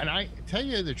 Yeah, and I tell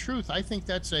you the truth, I think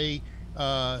that's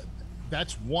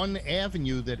that's one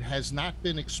avenue that has not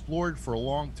been explored for a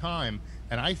long time,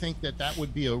 and I think that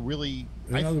would be a really.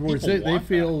 In other words, they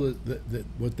feel that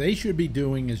what they should be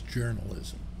doing is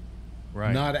journalism,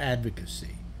 right, not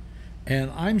advocacy.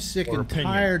 And I'm sick and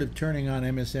tired of turning on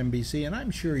MSNBC, and I'm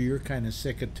sure you're kind of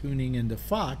sick of tuning into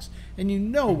Fox, and you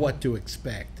know what to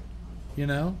expect,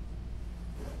 Yeah.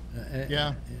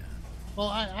 Well,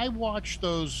 I watch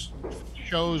those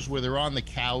shows where they're on the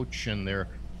couch and they're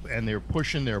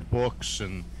pushing their books,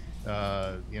 and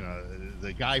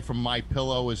the guy from My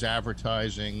Pillow is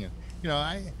advertising.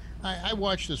 I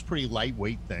watch those pretty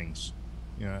lightweight things.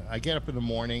 I get up in the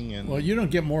morning and. Well, you don't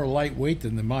get more lightweight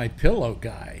than the My Pillow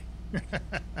guy.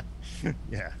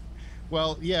 Yeah.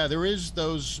 Well, yeah, there is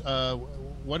those.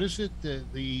 What is it?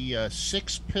 The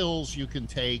 6 pills you can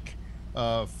take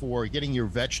for getting your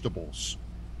vegetables.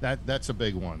 That's a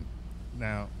big one.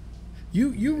 Now,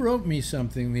 you wrote me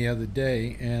something the other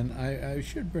day, and I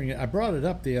should bring it. I brought it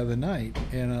up the other night,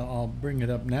 and I'll bring it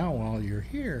up now while you're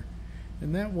here.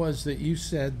 And that was that you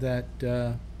said that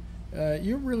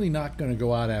you're really not going to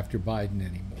go out after Biden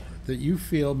anymore. That you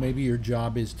feel maybe your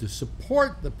job is to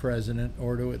support the president,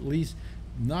 or to at least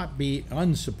not be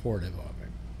unsupportive of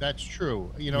him. That's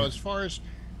true. As far as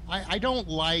I don't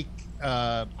like.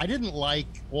 I didn't like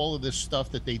all of this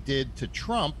stuff that they did to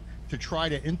Trump to try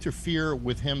to interfere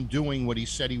with him doing what he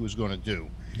said he was going to do.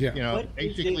 Yeah.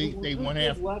 Basically, they went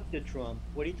after. What to Trump?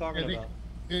 What are you talking about?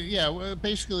 Yeah,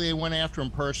 basically they went after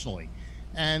him personally,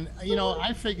 and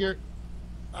I figure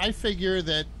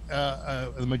that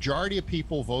the majority of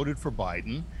people voted for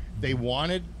Biden. They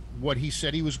wanted what he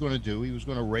said he was going to do. He was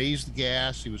going to raise the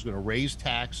gas. He was going to raise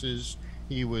taxes.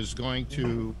 He was going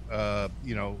to,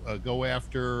 go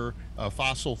after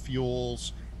fossil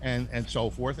fuels and so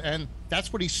forth. And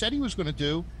that's what he said he was going to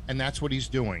do, and that's what he's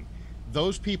doing.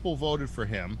 Those people voted for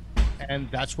him,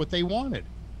 and that's what they wanted.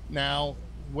 Now,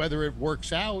 whether it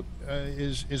works out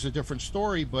is a different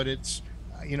story, but it's,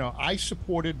 I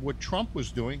supported what Trump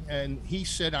was doing, and he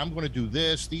said, I'm going to do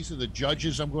this. These are the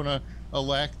judges I'm going to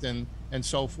elect, and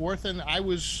so forth. And I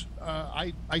was,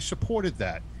 I supported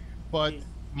that. But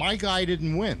my guy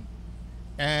didn't win,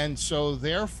 and so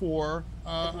therefore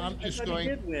I'm just going.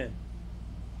 He did win.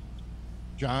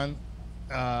 John,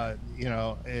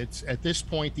 it's at this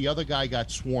point the other guy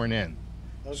got sworn in,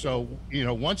 so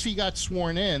once he got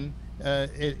sworn in,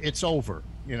 it's over.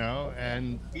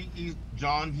 And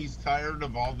he's tired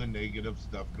of all the negative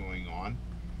stuff going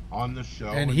on the show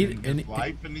and in his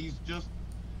life, and he's just.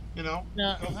 He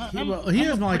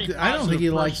doesn't like. I don't think he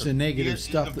likes the negative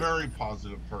stuff. He's a very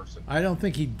positive person. I don't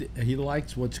think he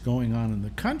likes what's going on in the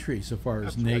country so far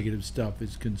as negative stuff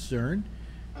is concerned,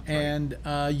 and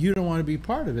you don't want to be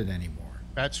part of it anymore.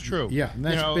 That's true. Yeah, and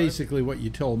that's basically what you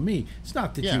told me. It's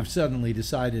not that you've suddenly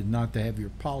decided not to have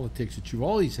your politics that you've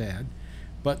always had,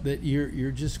 but that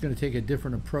you're just going to take a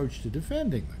different approach to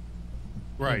defending them.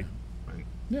 Right. Right.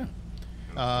 Yeah.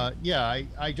 Yeah,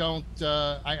 I don't.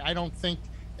 I don't think.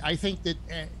 I think that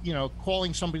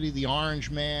calling somebody the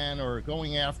Orange Man or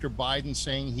going after Biden,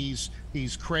 saying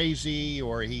he's crazy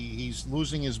or he's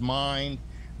losing his mind,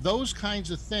 those kinds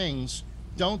of things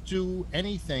don't do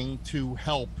anything to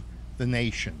help the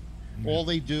nation. All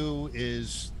they do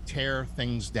is tear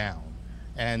things down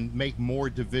and make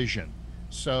more division.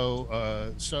 So,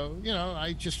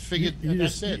 I just figured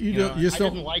that's it.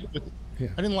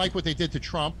 I didn't like what they did to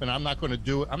Trump, and I'm not going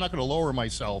to lower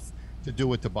myself to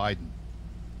do it to Biden.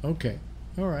 Okay.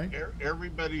 All right.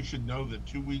 Everybody should know that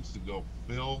 2 weeks ago,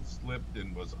 Phil slipped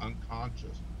and was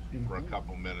unconscious for a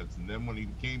couple minutes. And then when he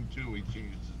came to, he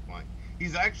changed his mind.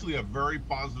 He's actually a very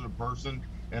positive person,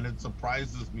 and it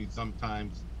surprises me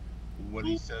sometimes what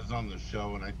he says on the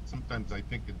show. And sometimes I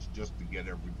think it's just to get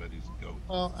everybody's goat.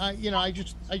 Well, I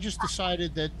just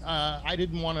decided that I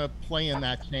didn't want to play in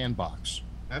that sandbox.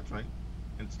 That's right.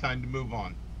 It's time to move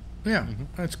on. Yeah,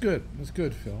 that's good. That's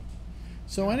good, Phil.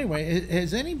 So anyway,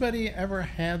 has anybody ever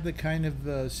had the kind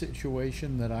of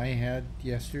situation that I had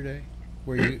yesterday,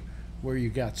 where you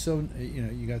got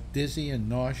you got dizzy and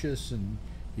nauseous and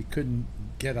you couldn't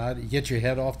get your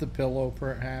head off the pillow,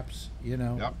 perhaps,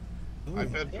 Yep.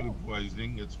 I've had food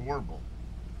poisoning. It's horrible.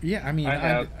 Yeah, I mean, I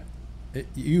have.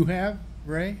 You have,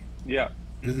 Ray? Yeah.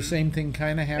 Did the same thing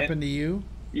kind of happen to you?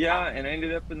 Yeah, and I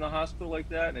ended up in the hospital like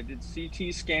that, and I did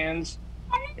CT scans,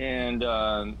 and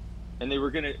they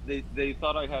were they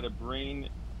thought I had a brain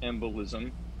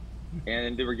embolism,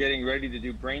 and they were getting ready to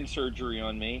do brain surgery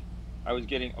on me. I was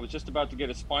just about to get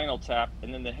a spinal tap,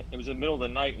 and then it was the middle of the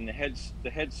night, and the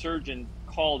head surgeon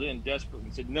called in desperately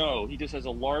and said, "No, he just has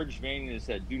a large vein in his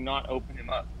head. Do not open him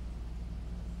up."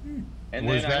 And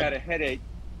then I had a headache.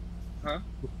 Huh?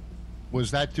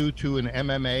 Was that due to an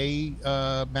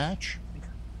MMA match?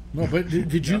 No, but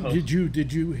did you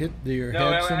hit your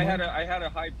No, head? I had a I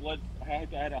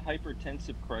had a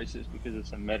hypertensive crisis because of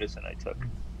some medicine I took.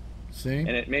 See? And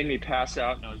it made me pass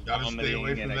out, and I was Gotta stay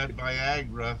away from that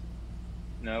Viagra.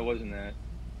 No, it wasn't that.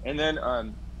 And then,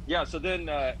 and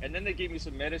then they gave me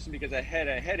some medicine because I had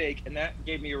a headache, and that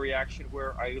gave me a reaction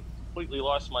where I completely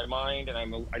lost my mind, and I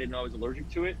didn't know I was allergic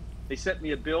to it. They sent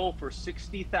me a bill for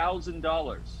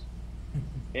 $60,000,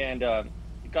 and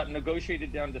it got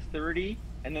negotiated down to 30,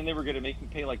 and then they were going to make me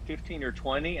pay like 15 or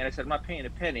 20, and I said, I'm not paying a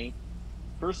penny.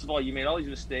 First of all, you made all these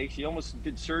mistakes. You almost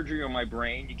did surgery on my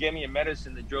brain. You gave me a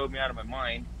medicine that drove me out of my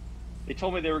mind. They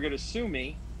told me they were going to sue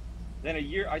me. Then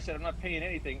I said, I'm not paying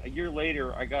anything. A year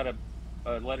later, I got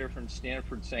a letter from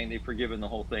Stanford saying they've forgiven the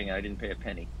whole thing, and I didn't pay a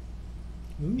penny.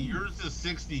 Yours is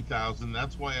 60,000.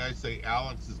 That's why I say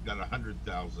Alex has got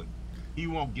 100,000. He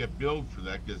won't get billed for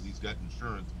that because he's got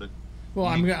insurance. But well,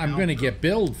 I'm going to get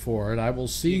billed for it. I will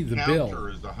see the bill. The counter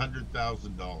is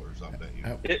 $100,000. I'll bet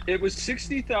you. It was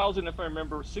 60,000 if I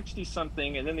remember, 60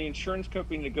 something, and then the insurance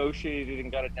company negotiated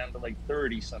and got it down to like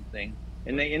 30 something.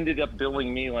 And they ended up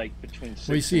billing me like between 6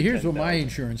 Well, you see, and here's 10,000. what my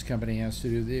insurance company has to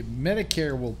do.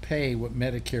 Medicare will pay what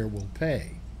Medicare will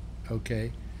pay,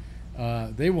 okay?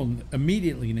 They will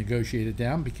immediately negotiate it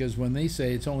down because when they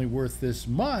say it's only worth this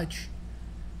much,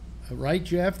 right,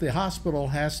 Jeff? The hospital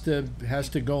has to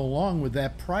go along with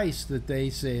that price that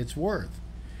they say it's worth.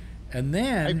 And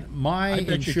then my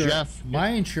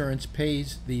insurance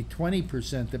pays the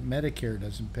 20% that Medicare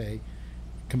doesn't pay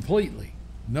completely.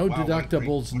 No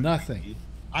deductibles, nothing.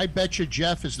 I bet you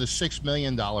Jeff is the $6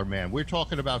 million man. We're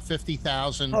talking about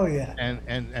 50,000. Oh yeah.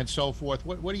 And so forth.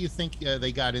 What do you think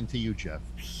they got into you, Jeff?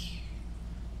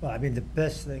 Well, I mean, the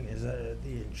best thing is the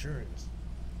insurance.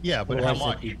 Yeah, but Otherwise how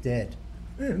much? I'd be dead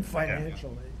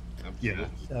financially. Yeah.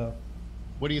 So.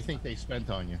 What do you think they spent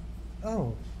on you?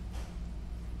 Oh.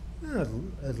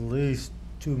 At least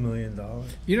 $2 million.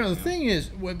 You know, the thing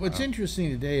is, what's interesting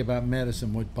today about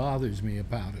medicine, what bothers me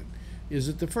about it, is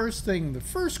that the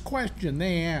first question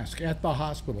they ask at the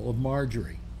hospital of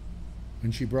Marjorie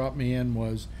when she brought me in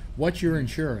was, what's your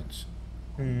insurance?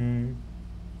 Mm-hmm.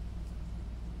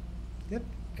 Yep.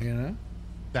 You know?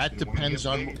 That depends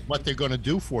on what they're going to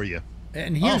do for you.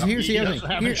 And here's the other thing.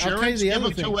 I'll tell you the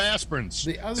other thing. 2 aspirins.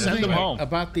 The other Send thing them home.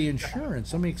 about the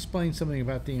insurance, let me explain something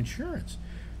about the insurance.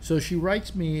 So she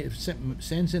writes me,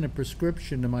 sends in a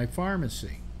prescription to my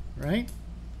pharmacy, right?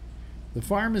 The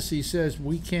pharmacy says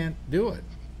we can't do it.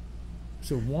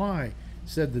 So why?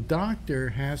 Said the doctor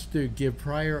has to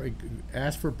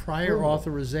ask for prior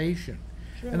authorization.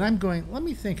 Sure. And I'm going, let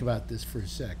me think about this for a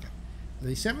second.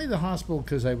 They sent me to the hospital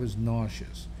because I was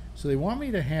nauseous. So they want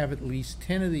me to have at least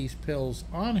 10 of these pills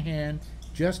on hand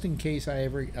just in case I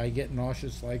get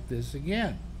nauseous like this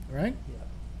again, right? Yeah.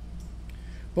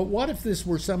 But what if this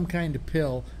were some kind of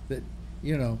pill that,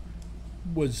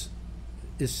 was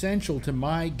essential to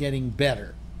my getting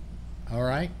better. All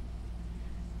right?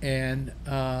 And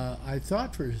I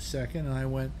thought for a second, and I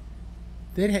went,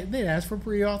 they'd ask for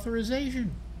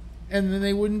pre-authorization. And then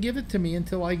they wouldn't give it to me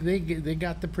until they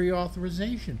got the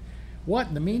pre-authorization. What?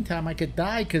 In the meantime, I could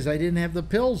die because I didn't have the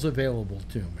pills available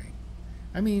to me.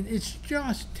 I mean, it's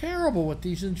just terrible what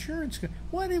these insurance...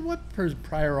 What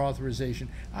prior authorization?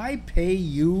 I pay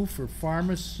you for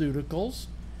pharmaceuticals,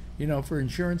 for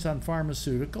insurance on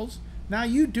pharmaceuticals. Now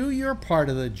you do your part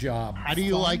of the job. How do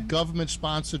you like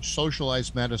government-sponsored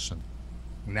socialized medicine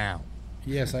now?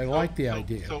 Yes, I like the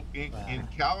idea. So in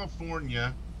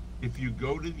California, if you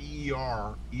go to the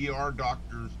ER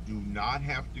doctors do not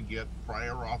have to get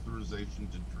prior authorization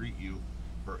to treat you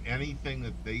for anything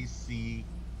that they see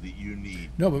that you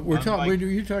need. No, but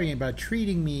you're talking about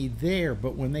treating me there,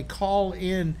 but when they call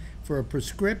in for a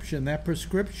prescription, that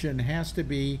prescription has to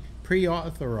be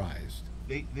pre-authorized.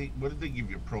 What did they give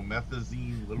you?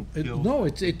 Promethazine, little pills? No,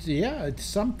 it's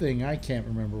something, I can't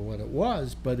remember what it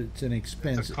was, but it's an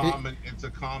expense. It's a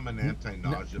common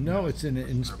anti-nausea. No, it's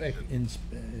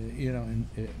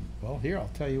well, here,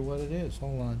 I'll tell you what it is.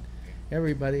 Hold on.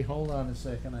 Everybody, hold on a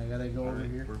second. I gotta go over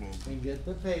here and get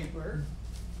the paper.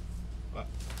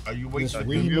 Are you waiting?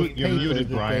 You're muted,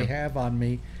 Brian. They have on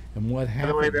me, and what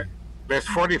happened? By the way, there's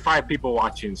 45 people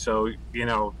watching, so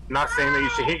not saying that you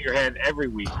should hit your head every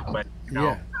week, but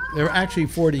yeah, there are actually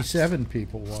 47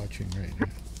 people watching right now.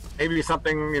 Maybe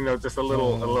something, just a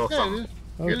little something.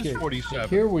 Okay, it is 47.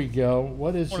 Here we go.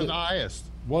 What is one of the highest?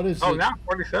 What is it? Now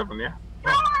 47, yeah.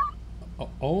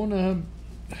 Ona,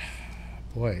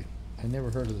 boy, I never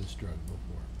heard of this drug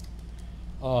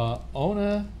before.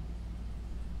 Ona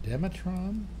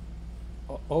Demetron,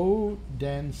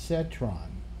 Odensetron.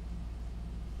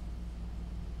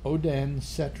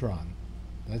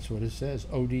 That's what it says.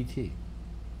 ODT.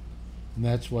 And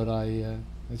that's what I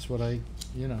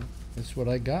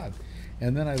got.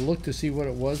 And then I looked to see what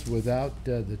it was without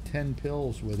the 10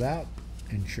 pills without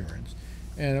insurance,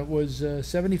 and it was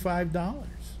 $75.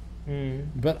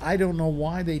 But I don't know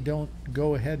why they don't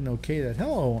go ahead and okay that.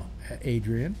 Hello,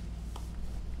 Adrian.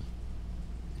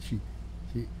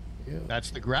 That's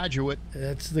the graduate.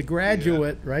 That's the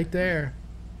graduate right there.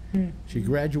 She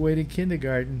graduated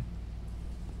kindergarten.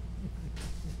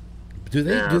 Do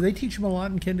they teach them a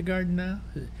lot in kindergarten now?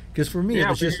 Because for me, it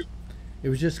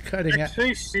was just cutting out.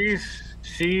 Actually,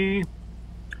 she's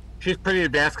pretty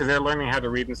advanced because they're learning how to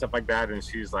read and stuff like that, and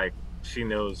she's like, she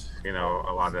knows a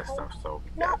lot of stuff. So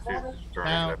yeah, she's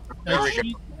now,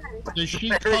 does she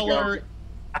color,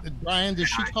 Brian? Does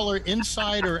she color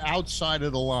inside or outside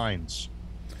of the lines?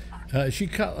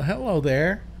 Hello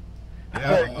there.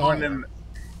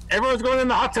 Everyone's going in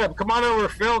the hot tub. Come on over,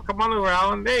 Phil. Come on over,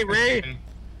 Alan. Hey, Ray.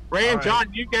 Ray and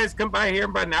John, you guys come by here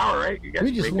in about an hour, right? You guys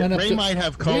we just went up. Ray might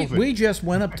have COVID. We just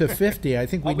went up to 50. I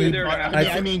think we need.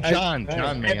 I mean, John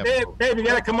may have. Dave, you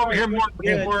got to come over here more.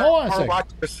 Hold on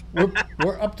a second.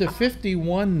 We're up to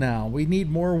 51 now. We need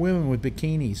more women with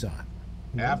bikinis on.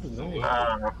 Absolutely.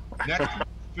 Next,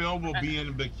 Phil will be in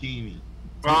a bikini.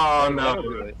 Oh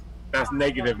no. That's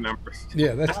negative numbers.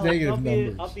 Yeah, that's negative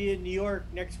numbers. I'll be in New York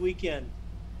next weekend.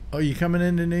 Oh, you coming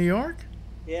into New York?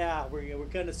 Yeah, we're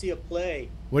going to see a play.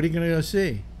 What are you going to go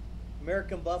see?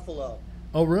 American Buffalo.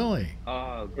 Oh, really?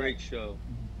 Oh, great show.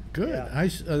 Good. Yeah.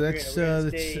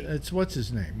 That's what's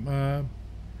his name?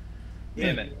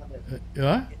 Mamet.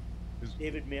 What?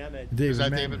 David Mamet. Is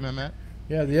that David Mamet?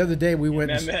 Yeah, the other day we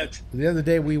went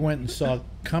and saw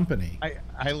Company.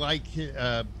 I like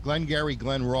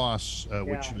Glenn Ross,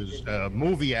 which was a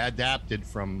movie adapted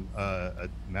from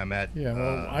Mamet. Yeah,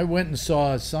 well, I went and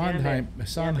saw a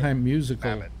Sondheim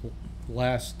musical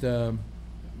last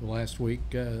week,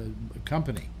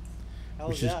 Company,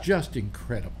 which is just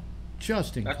incredible.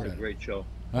 Just incredible. That's a great show.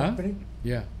 Huh? Company?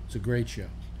 Yeah, it's a great show.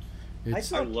 I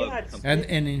love Company.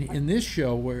 And in this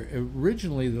show, where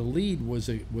originally the lead was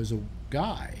a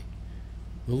guy,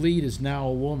 the lead is now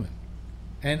a woman.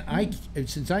 And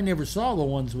since I never saw the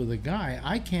ones with a guy,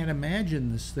 I can't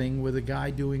imagine this thing with a guy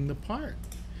doing the part,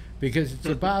 because it's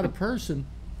about a person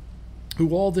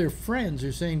who all their friends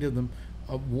are saying to them,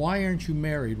 "Why aren't you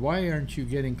married? Why aren't you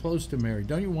getting close to married?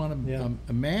 Don't you want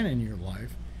a man in your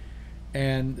life?"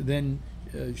 And then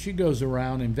she goes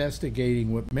around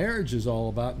investigating what marriage is all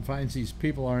about and finds these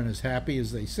people aren't as happy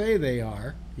as they say they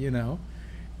are,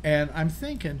 And I'm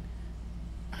thinking,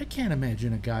 I can't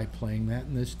imagine a guy playing that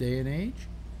in this day and age.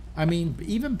 I mean,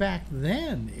 even back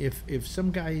then, if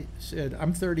some guy said,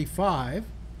 "I'm 35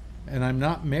 and I'm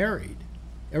not married,"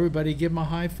 everybody give him a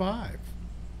high five.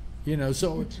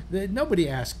 So nobody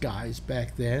asked guys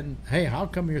back then, "Hey, how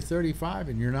come you're 35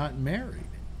 and you're not married?"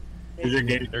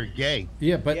 They're gay.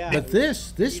 Yeah, but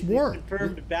this He's the worked.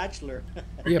 confirmed bachelor.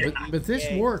 Yeah, but this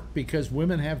Gay. worked because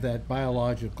women have that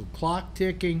biological clock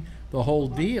ticking, the whole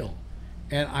deal,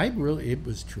 and it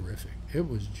was terrific. It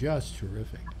was just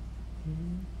terrific.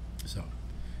 So,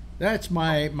 that's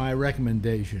my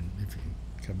recommendation if you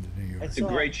come to New York. It's a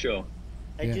great show.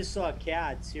 I just saw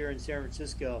Cats here in San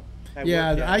Francisco.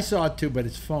 I saw it too, but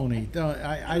it's phony.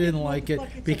 I didn't like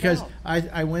it because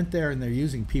I went there and they're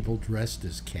using people dressed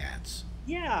as cats.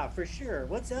 Yeah, for sure.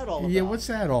 What's that all about? Yeah, what's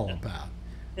that all about?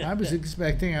 I was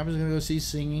expecting I was going to go see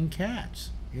singing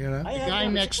cats. You know, The guy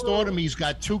next door to me's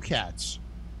got 2 cats.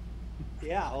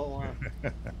 Yeah. Oh.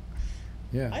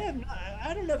 Yeah.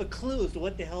 I don't have a clue as to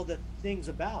what the hell that thing's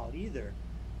about either.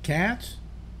 Cats?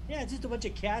 Yeah, it's just a bunch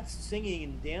of cats singing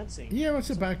and dancing. Yeah, it's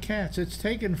about cats. It's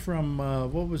taken from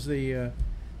what was it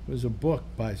was a book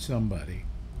by somebody.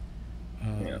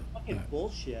 Fucking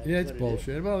bullshit. Yeah, it's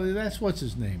bullshit. Well, that's what's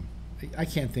his name. I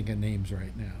can't think of names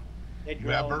right now.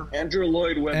 Andrew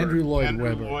Lloyd Webber. Andrew Lloyd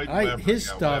Webber. His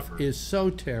yeah, stuff Webber. is so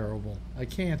terrible. I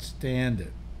can't stand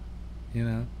it. You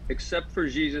know. Except for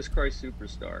Jesus Christ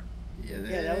Superstar. Yeah,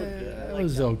 that was good. That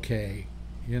was okay.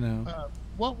 You know.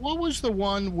 What was the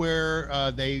one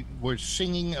where they were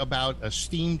singing about a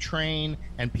steam train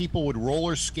and people would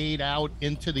roller skate out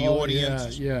into the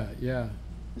audience? Yeah.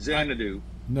 Xanadu.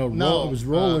 No, it was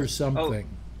roller something.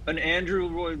 An Andrew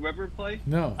Lloyd Webber play?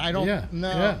 No, I don't. Yeah,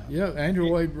 no. Yeah. Andrew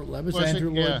Lloyd. That was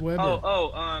Andrew Lloyd Webber.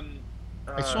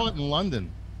 I saw it in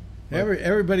London.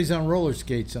 Everybody's on roller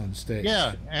skates on stage.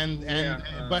 Yeah,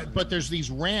 but there's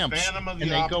these ramps, and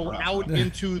they go out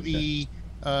into the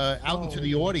into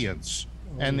the audience,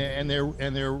 and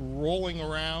they're rolling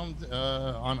around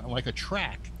on like a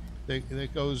track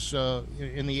that goes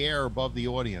in the air above the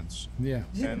audience. Yeah.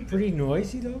 Is it pretty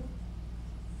noisy though?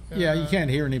 Yeah, you can't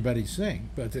hear anybody sing,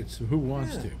 but it's who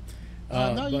wants to.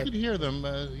 No, you could hear them.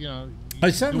 I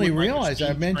suddenly realized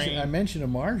like I mentioned to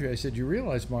Marjorie. I said, "You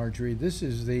realize, Marjorie, this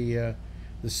is the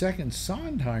second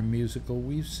Sondheim musical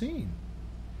we've seen."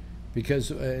 Because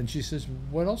and she says,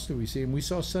 "What else do we see?" And we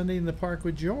saw Sunday in the Park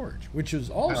with George, which was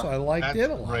also I liked it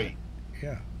a lot. Great.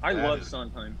 Yeah, I love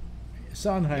Sondheim. Yeah,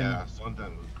 Sondheim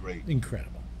was great.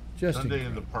 Incredible. Just Sunday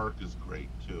incredible. in the Park is great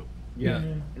too. Yeah.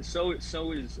 And so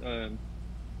is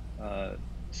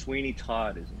Sweeney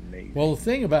Todd is amazing. Well, the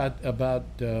thing about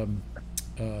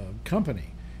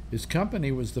Company is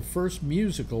Company was the first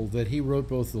musical that he wrote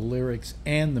both the lyrics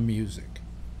and the music.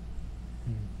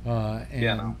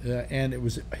 And it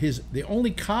was the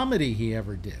only comedy he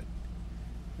ever did.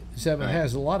 So it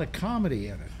has a lot of comedy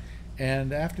in it.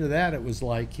 And after that, it was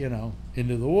like,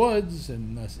 Into the Woods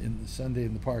and in Sunday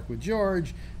in the Park with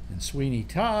George and Sweeney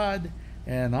Todd.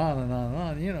 And on and on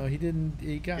and on.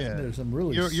 He got there's some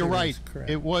really You're right. crap.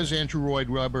 It was Andrew Lloyd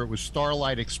Webber. It was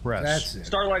Starlight Express. That's it.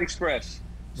 Starlight Express.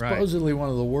 Supposedly one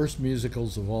of the worst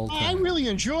musicals of all time. I really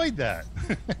enjoyed that.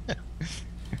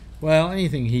 Well,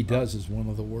 anything he does is one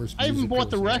of the worst I musicals even bought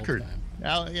the of all record time.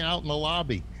 out in the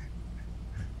lobby.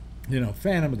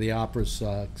 Phantom of the Opera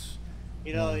sucks.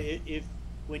 If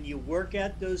when you work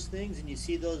at those things and you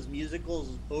see those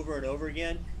musicals over and over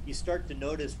again, you start to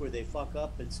notice where they fuck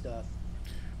up and stuff.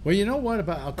 Well, you know what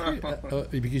about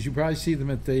because you probably see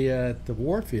them at the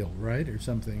Warfield, right, or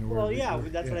something. Well,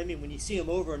 that's what I mean. When you see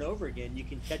them over and over again, you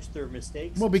can catch their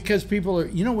mistakes. Well, because people are,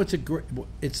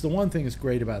 it's the one thing that's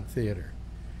great about theater.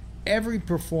 Every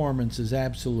performance is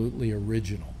absolutely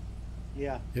original.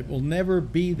 Yeah. It will never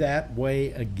be that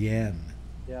way again.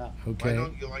 Yeah. Okay. Why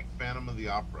don't you like Phantom of the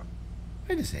Opera?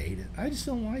 I just hate it. I just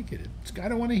don't like it. I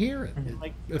don't want to hear it.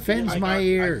 It offends my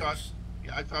ears.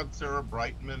 I thought Sarah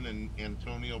Brightman and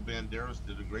Antonio Banderas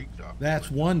did a great job. That's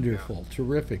wonderful,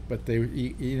 terrific, but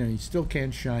you still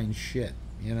can't shine shit.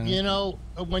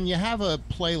 When you have a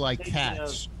play like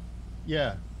Cats,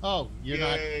 you're not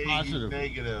positive.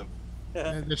 Negative.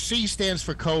 The C stands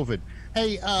for COVID.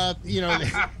 Hey, and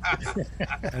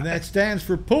that stands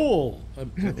for pool.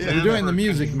 We're doing the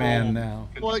Music Man now.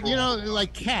 Well,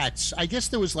 like Cats, I guess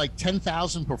there was like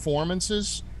 10,000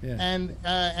 performances, and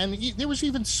there was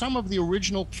even some of the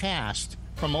original cast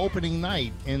from opening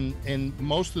night in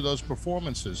most of those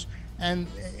performances. And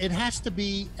it has to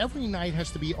be, every night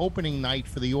has to be opening night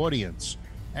for the audience,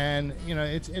 and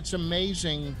it's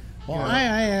amazing. Well, I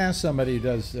asked somebody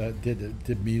who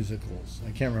did musicals.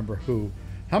 I can't remember who.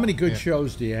 How many good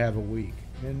shows do you have a week?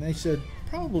 And they said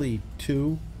probably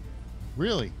 2.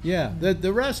 Really? Yeah.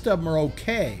 The rest of them are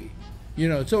okay.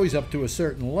 It's always up to a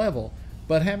certain level.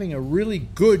 But having a really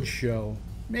good show,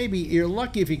 maybe you're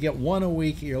lucky if you get 1 a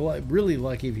week. You're really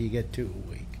lucky if you get 2 a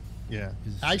week. Yeah.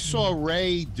 I saw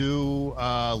Ray do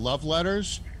Love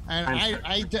Letters, And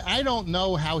I don't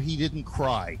know how he didn't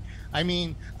cry. I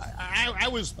mean, I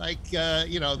was like,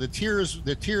 the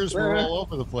tears were all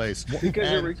over the place.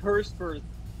 Because it rehearsed for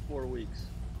 4 weeks.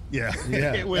 Yeah.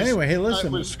 It was, anyway, hey, listen.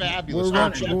 It was fabulous.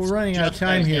 We're running out of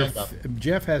time here.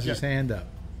 Jeff has his hand up.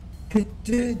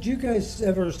 Did you guys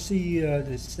ever see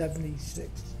the 76?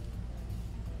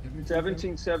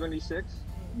 1776?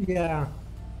 Yeah.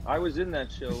 I was in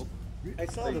that show. I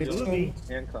saw the It's movie.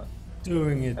 Hancock.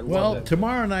 doing it. Well, it.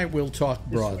 tomorrow night we'll talk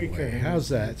Broadway. weekend. How's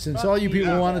that? Since all you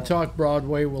people want to talk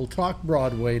Broadway, we'll talk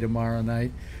Broadway tomorrow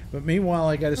night. But meanwhile,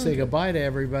 I got to say goodbye to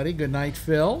everybody. Good night,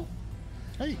 Phil.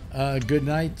 Hey. Good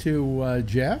night to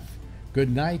Jeff.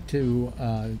 Good night to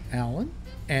Alan.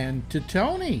 And to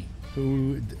Tony,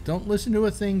 who don't listen to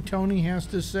a thing Tony has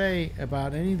to say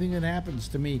about anything that happens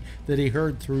to me that he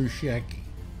heard through Shecky.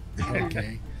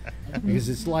 Okay? Because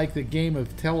it's like the game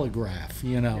of telegraph,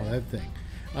 that thing.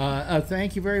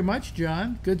 Thank you very much,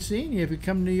 John. Good seeing you. If you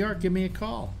come to New York, give me a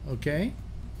call, okay?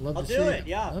 Love I'll to do see it,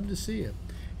 you. yeah. Love to see you.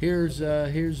 Here's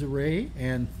Ray,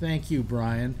 and thank you,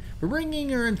 Brian, for bringing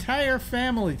your entire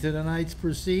family to tonight's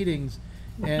proceedings,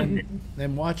 and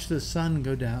then watch the sun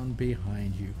go down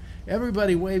behind you.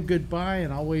 Everybody wave goodbye,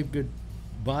 and I'll wave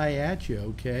goodbye at you,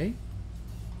 okay?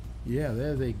 Yeah,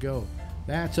 there they go.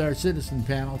 That's our citizen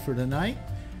panel for tonight.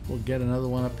 We'll get another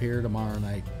one up here tomorrow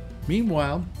night.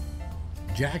 Meanwhile,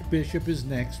 Jack Bishop is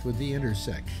next with The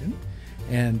Intersection,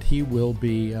 and he will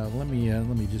be, let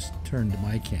me just turn to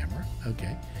my camera,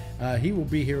 okay. He will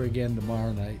be here again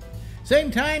tomorrow night. Same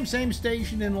time, same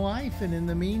station in life, and in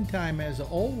the meantime, as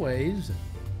always,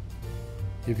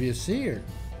 if you see her,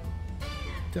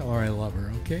 tell her I love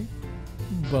her, okay?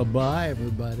 Bye-bye,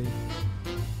 everybody.